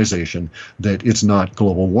same realization that it's not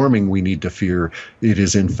global warming we need to fear. It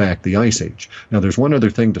is, in fact, the ice age. Now, there's one other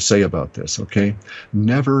thing to say about this, okay?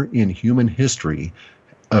 Never in human history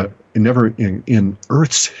never in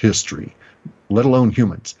Earth's history, let alone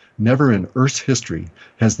humans, never in Earth's history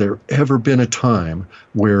has there ever been a time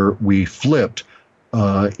where we flipped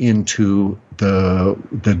into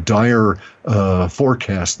the dire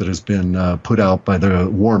forecast that has been put out by the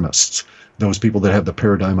warmists, those people that have the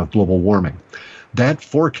paradigm of global warming. That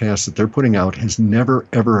forecast that they're putting out has never,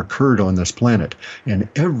 ever occurred on this planet. And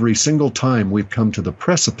every single time we've come to the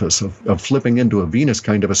precipice of flipping into a Venus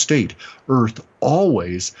kind of a state, Earth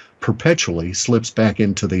always perpetually slips back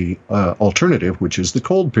into the alternative, which is the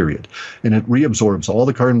cold period. And it reabsorbs all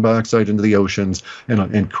the carbon dioxide into the oceans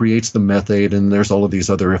and creates the methane, and there's all of these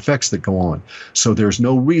other effects that go on. So there's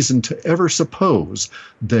no reason to ever suppose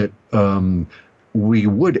that we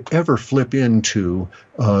would ever flip into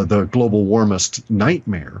the global warmist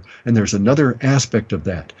nightmare. And there's another aspect of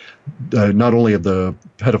that. Not only have the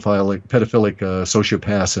pedophilic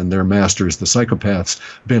sociopaths and their masters, the psychopaths,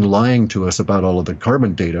 been lying to us about all of the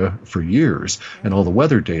carbon data for years and all the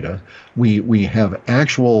weather data, we have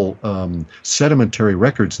actual sedimentary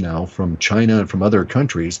records now from China and from other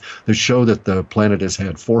countries that show that the planet has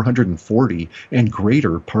had 440 and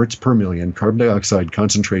greater parts per million carbon dioxide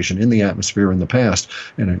concentration in the atmosphere in the past,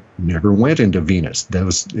 and it never went into Venus.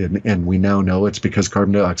 And we now know it's because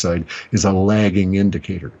carbon dioxide is a lagging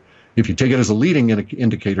indicator. If you take it as a leading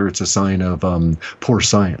indicator, it's a sign of poor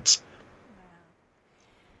science.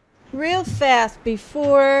 Real fast,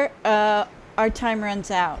 before our time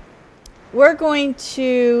runs out, we're going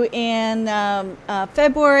to, in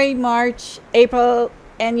February, March, April,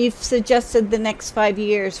 and you've suggested the next 5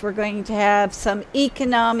 years, we're going to have some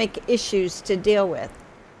economic issues to deal with.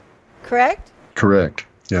 Correct? Correct,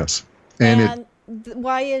 yes. And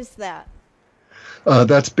why is that?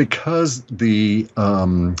 That's because the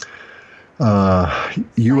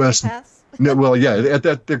U.S. No, well, yeah, at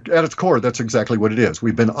its core, that's exactly what it is.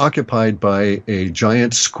 We've been occupied by a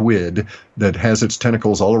giant squid that has its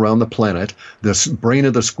tentacles all around the planet. The brain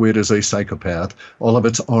of the squid is a psychopath. All of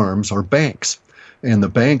its arms are banks. And the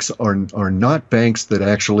banks are not banks that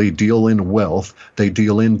actually deal in wealth. They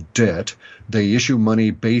deal in debt. They issue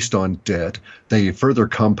money based on debt. They further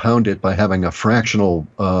compound it by having a fractional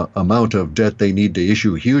amount of debt they need to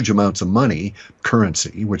issue huge amounts of money,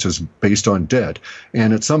 currency, which is based on debt.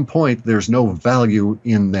 And at some point, there's no value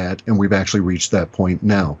in that, and we've actually reached that point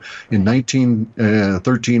now. In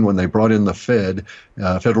 1913, when they brought in the Fed,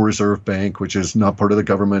 Federal Reserve Bank, which is not part of the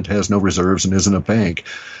government, has no reserves, and isn't a bank,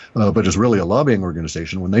 but is really a lobbying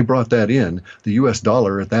organization, when they brought that in, the U.S.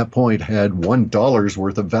 dollar at that point had $1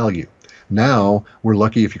 worth of value. Now, we're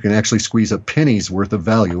lucky if you can actually squeeze a penny's worth of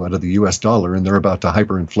value out of the U.S. dollar, and they're about to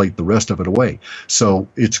hyperinflate the rest of it away. So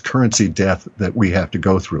it's currency death that we have to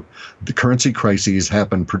go through. The currency crises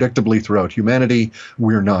happen predictably throughout humanity.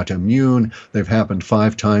 We're not immune. They've happened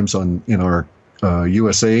 5 times in our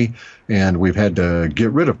USA, and we've had to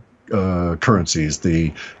get rid of currencies,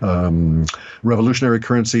 the revolutionary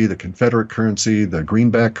currency, the Confederate currency, the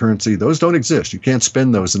greenback currency. Those don't exist. You can't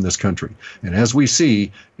spend those in this country. And as we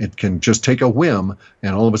see, it can just take a whim,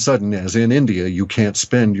 and all of a sudden, as in India, you can't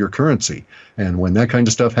spend your currency. And when that kind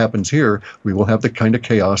of stuff happens here, we will have the kind of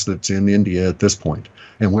chaos that's in India at this point.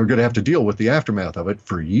 And we're going to have to deal with the aftermath of it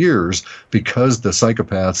for years, because the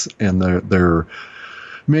psychopaths and their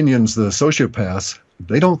minions, the sociopaths,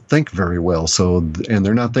 they don't think very well, and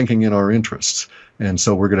they're not thinking in our interests. And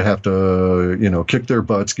so we're going to have to, kick their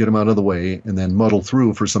butts, get them out of the way, and then muddle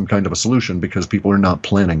through for some kind of a solution, because people are not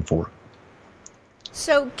planning for it.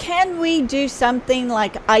 So can we do something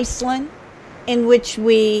like Iceland, in which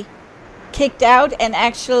we kicked out and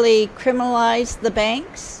actually criminalized the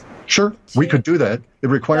banks? Sure, we could do that. It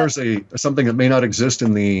requires something that may not exist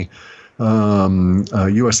in the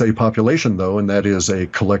USA population, though, and that is a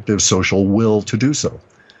collective social will to do so.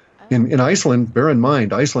 In Iceland, bear in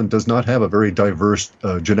mind, Iceland does not have a very diverse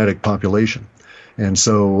genetic population. And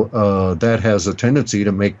so that has a tendency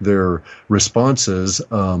to make their responses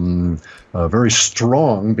very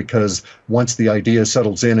strong, because once the idea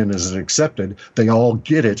settles in and is accepted, they all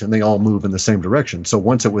get it and they all move in the same direction. So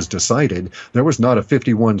once it was decided, there was not a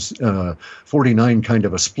 51-49 kind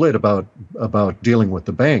of a split about dealing with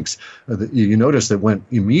the banks. You notice it went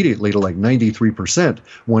immediately to like 93%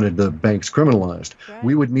 wanted the banks criminalized. Right.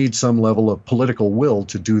 We would need some level of political will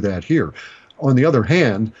to do that here. On the other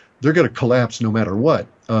hand, they're going to collapse no matter what.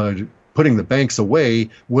 Putting the banks away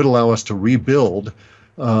would allow us to rebuild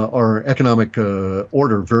our economic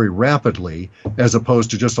order very rapidly, as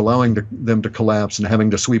opposed to just allowing them to collapse and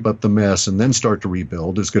having to sweep up the mess and then start to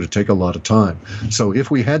rebuild is going to take a lot of time. So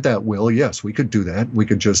if we had that will, yes, we could do that. We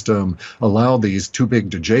could just allow these too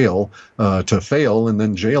big to jail to fail and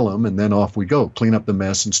then jail them, and then off we go, clean up the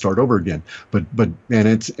mess and start over again. But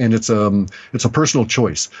it's a personal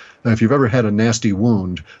choice. If you've ever had a nasty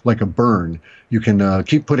wound like a burn, you can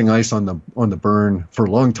keep putting ice on the burn for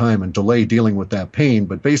a long time and delay dealing with that pain,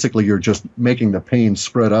 but basically you're just making the pain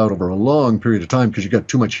spread out over a long period of time because you've got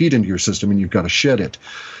too much heat into your system and you've got to shed it.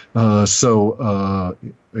 So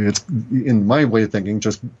it's, in my way of thinking,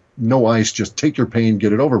 just no ice, just take your pain,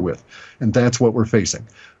 get it over with. And that's what we're facing.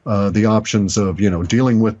 The options of,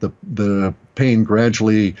 dealing with the pain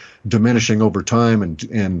gradually diminishing over time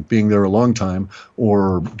and being there a long time,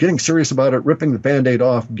 or getting serious about it, ripping the Band-Aid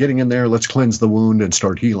off, getting in there, let's cleanse the wound and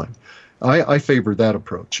start healing. I favor that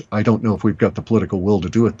approach. I don't know if we've got the political will to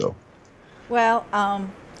do it, though. Well,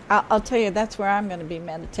 I'll tell you, that's where I'm going to be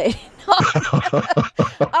meditating.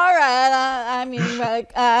 All right.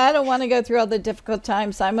 I don't want to go through all the difficult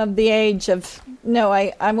times. I'm of the age of,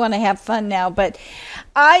 I want to have fun now. But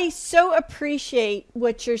I so appreciate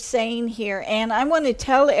what you're saying here. And I want to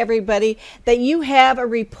tell everybody that you have a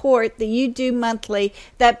report that you do monthly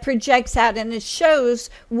that projects out, and it shows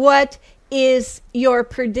what is your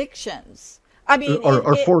predictions. I mean,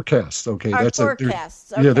 our forecasts. Okay, our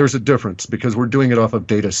forecasts. Yeah, there's a difference because we're doing it off of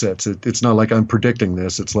data sets. It's not like I'm predicting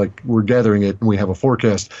this. It's like we're gathering it and we have a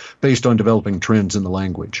forecast based on developing trends in the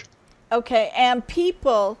language. Okay, and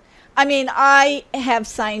people, I have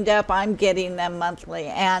signed up. I'm getting them monthly,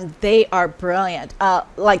 and they are brilliant.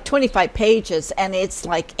 Like 25 pages, and it's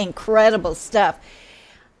like incredible stuff.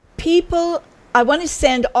 People, I want to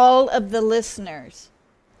send all of the listeners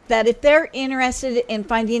that if they're interested in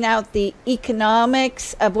finding out the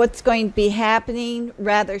economics of what's going to be happening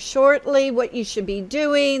rather shortly, what you should be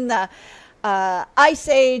doing, the Ice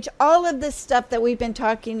Age, all of this stuff that we've been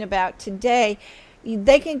talking about today,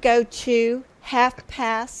 they can go to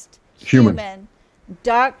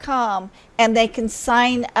halfpasthuman.com and they can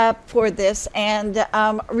sign up for this and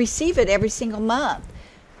receive it every single month.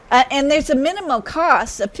 And there's a minimal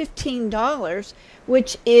cost of $15,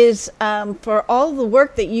 which is for all the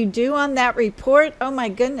work that you do on that report. Oh my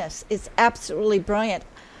goodness, it's absolutely brilliant.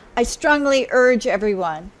 I strongly urge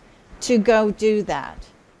everyone to go do that,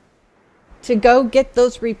 to go get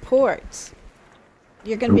those reports.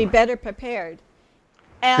 You're going to be better prepared.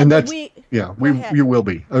 And that's, you will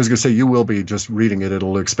be. I was going to say, you will be just reading it.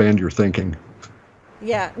 It'll expand your thinking.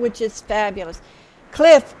 Yeah, which is fabulous.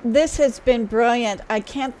 Clif, this has been brilliant. I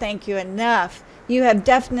can't thank you enough. You have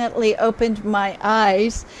definitely opened my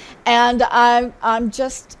eyes, and I'm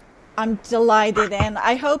delighted, and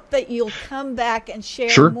I hope that you'll come back and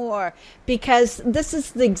share more, because this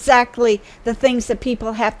is exactly the things that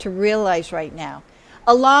people have to realize right now,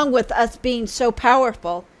 along with us being so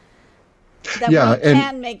powerful that we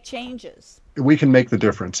can make changes. We can make the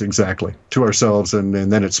difference, exactly, to ourselves, and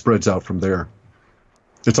then it spreads out from there.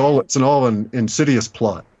 It's an insidious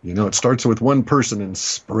plot. It starts with one person and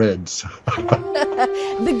spreads.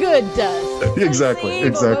 The good does. Exactly.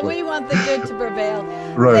 But we want the good to prevail.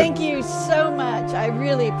 Right. Thank you so much. I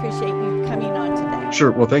really appreciate you coming on today.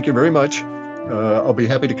 Sure. Well, thank you very much. I'll be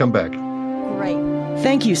happy to come back. Great.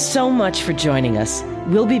 Thank you so much for joining us.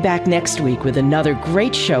 We'll be back next week with another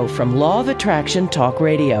great show from Law of Attraction Talk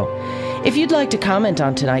Radio. If you'd like to comment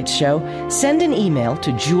on tonight's show, send an email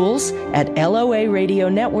to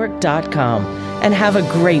jules@loaradionetwork.com and have a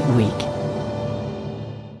great week.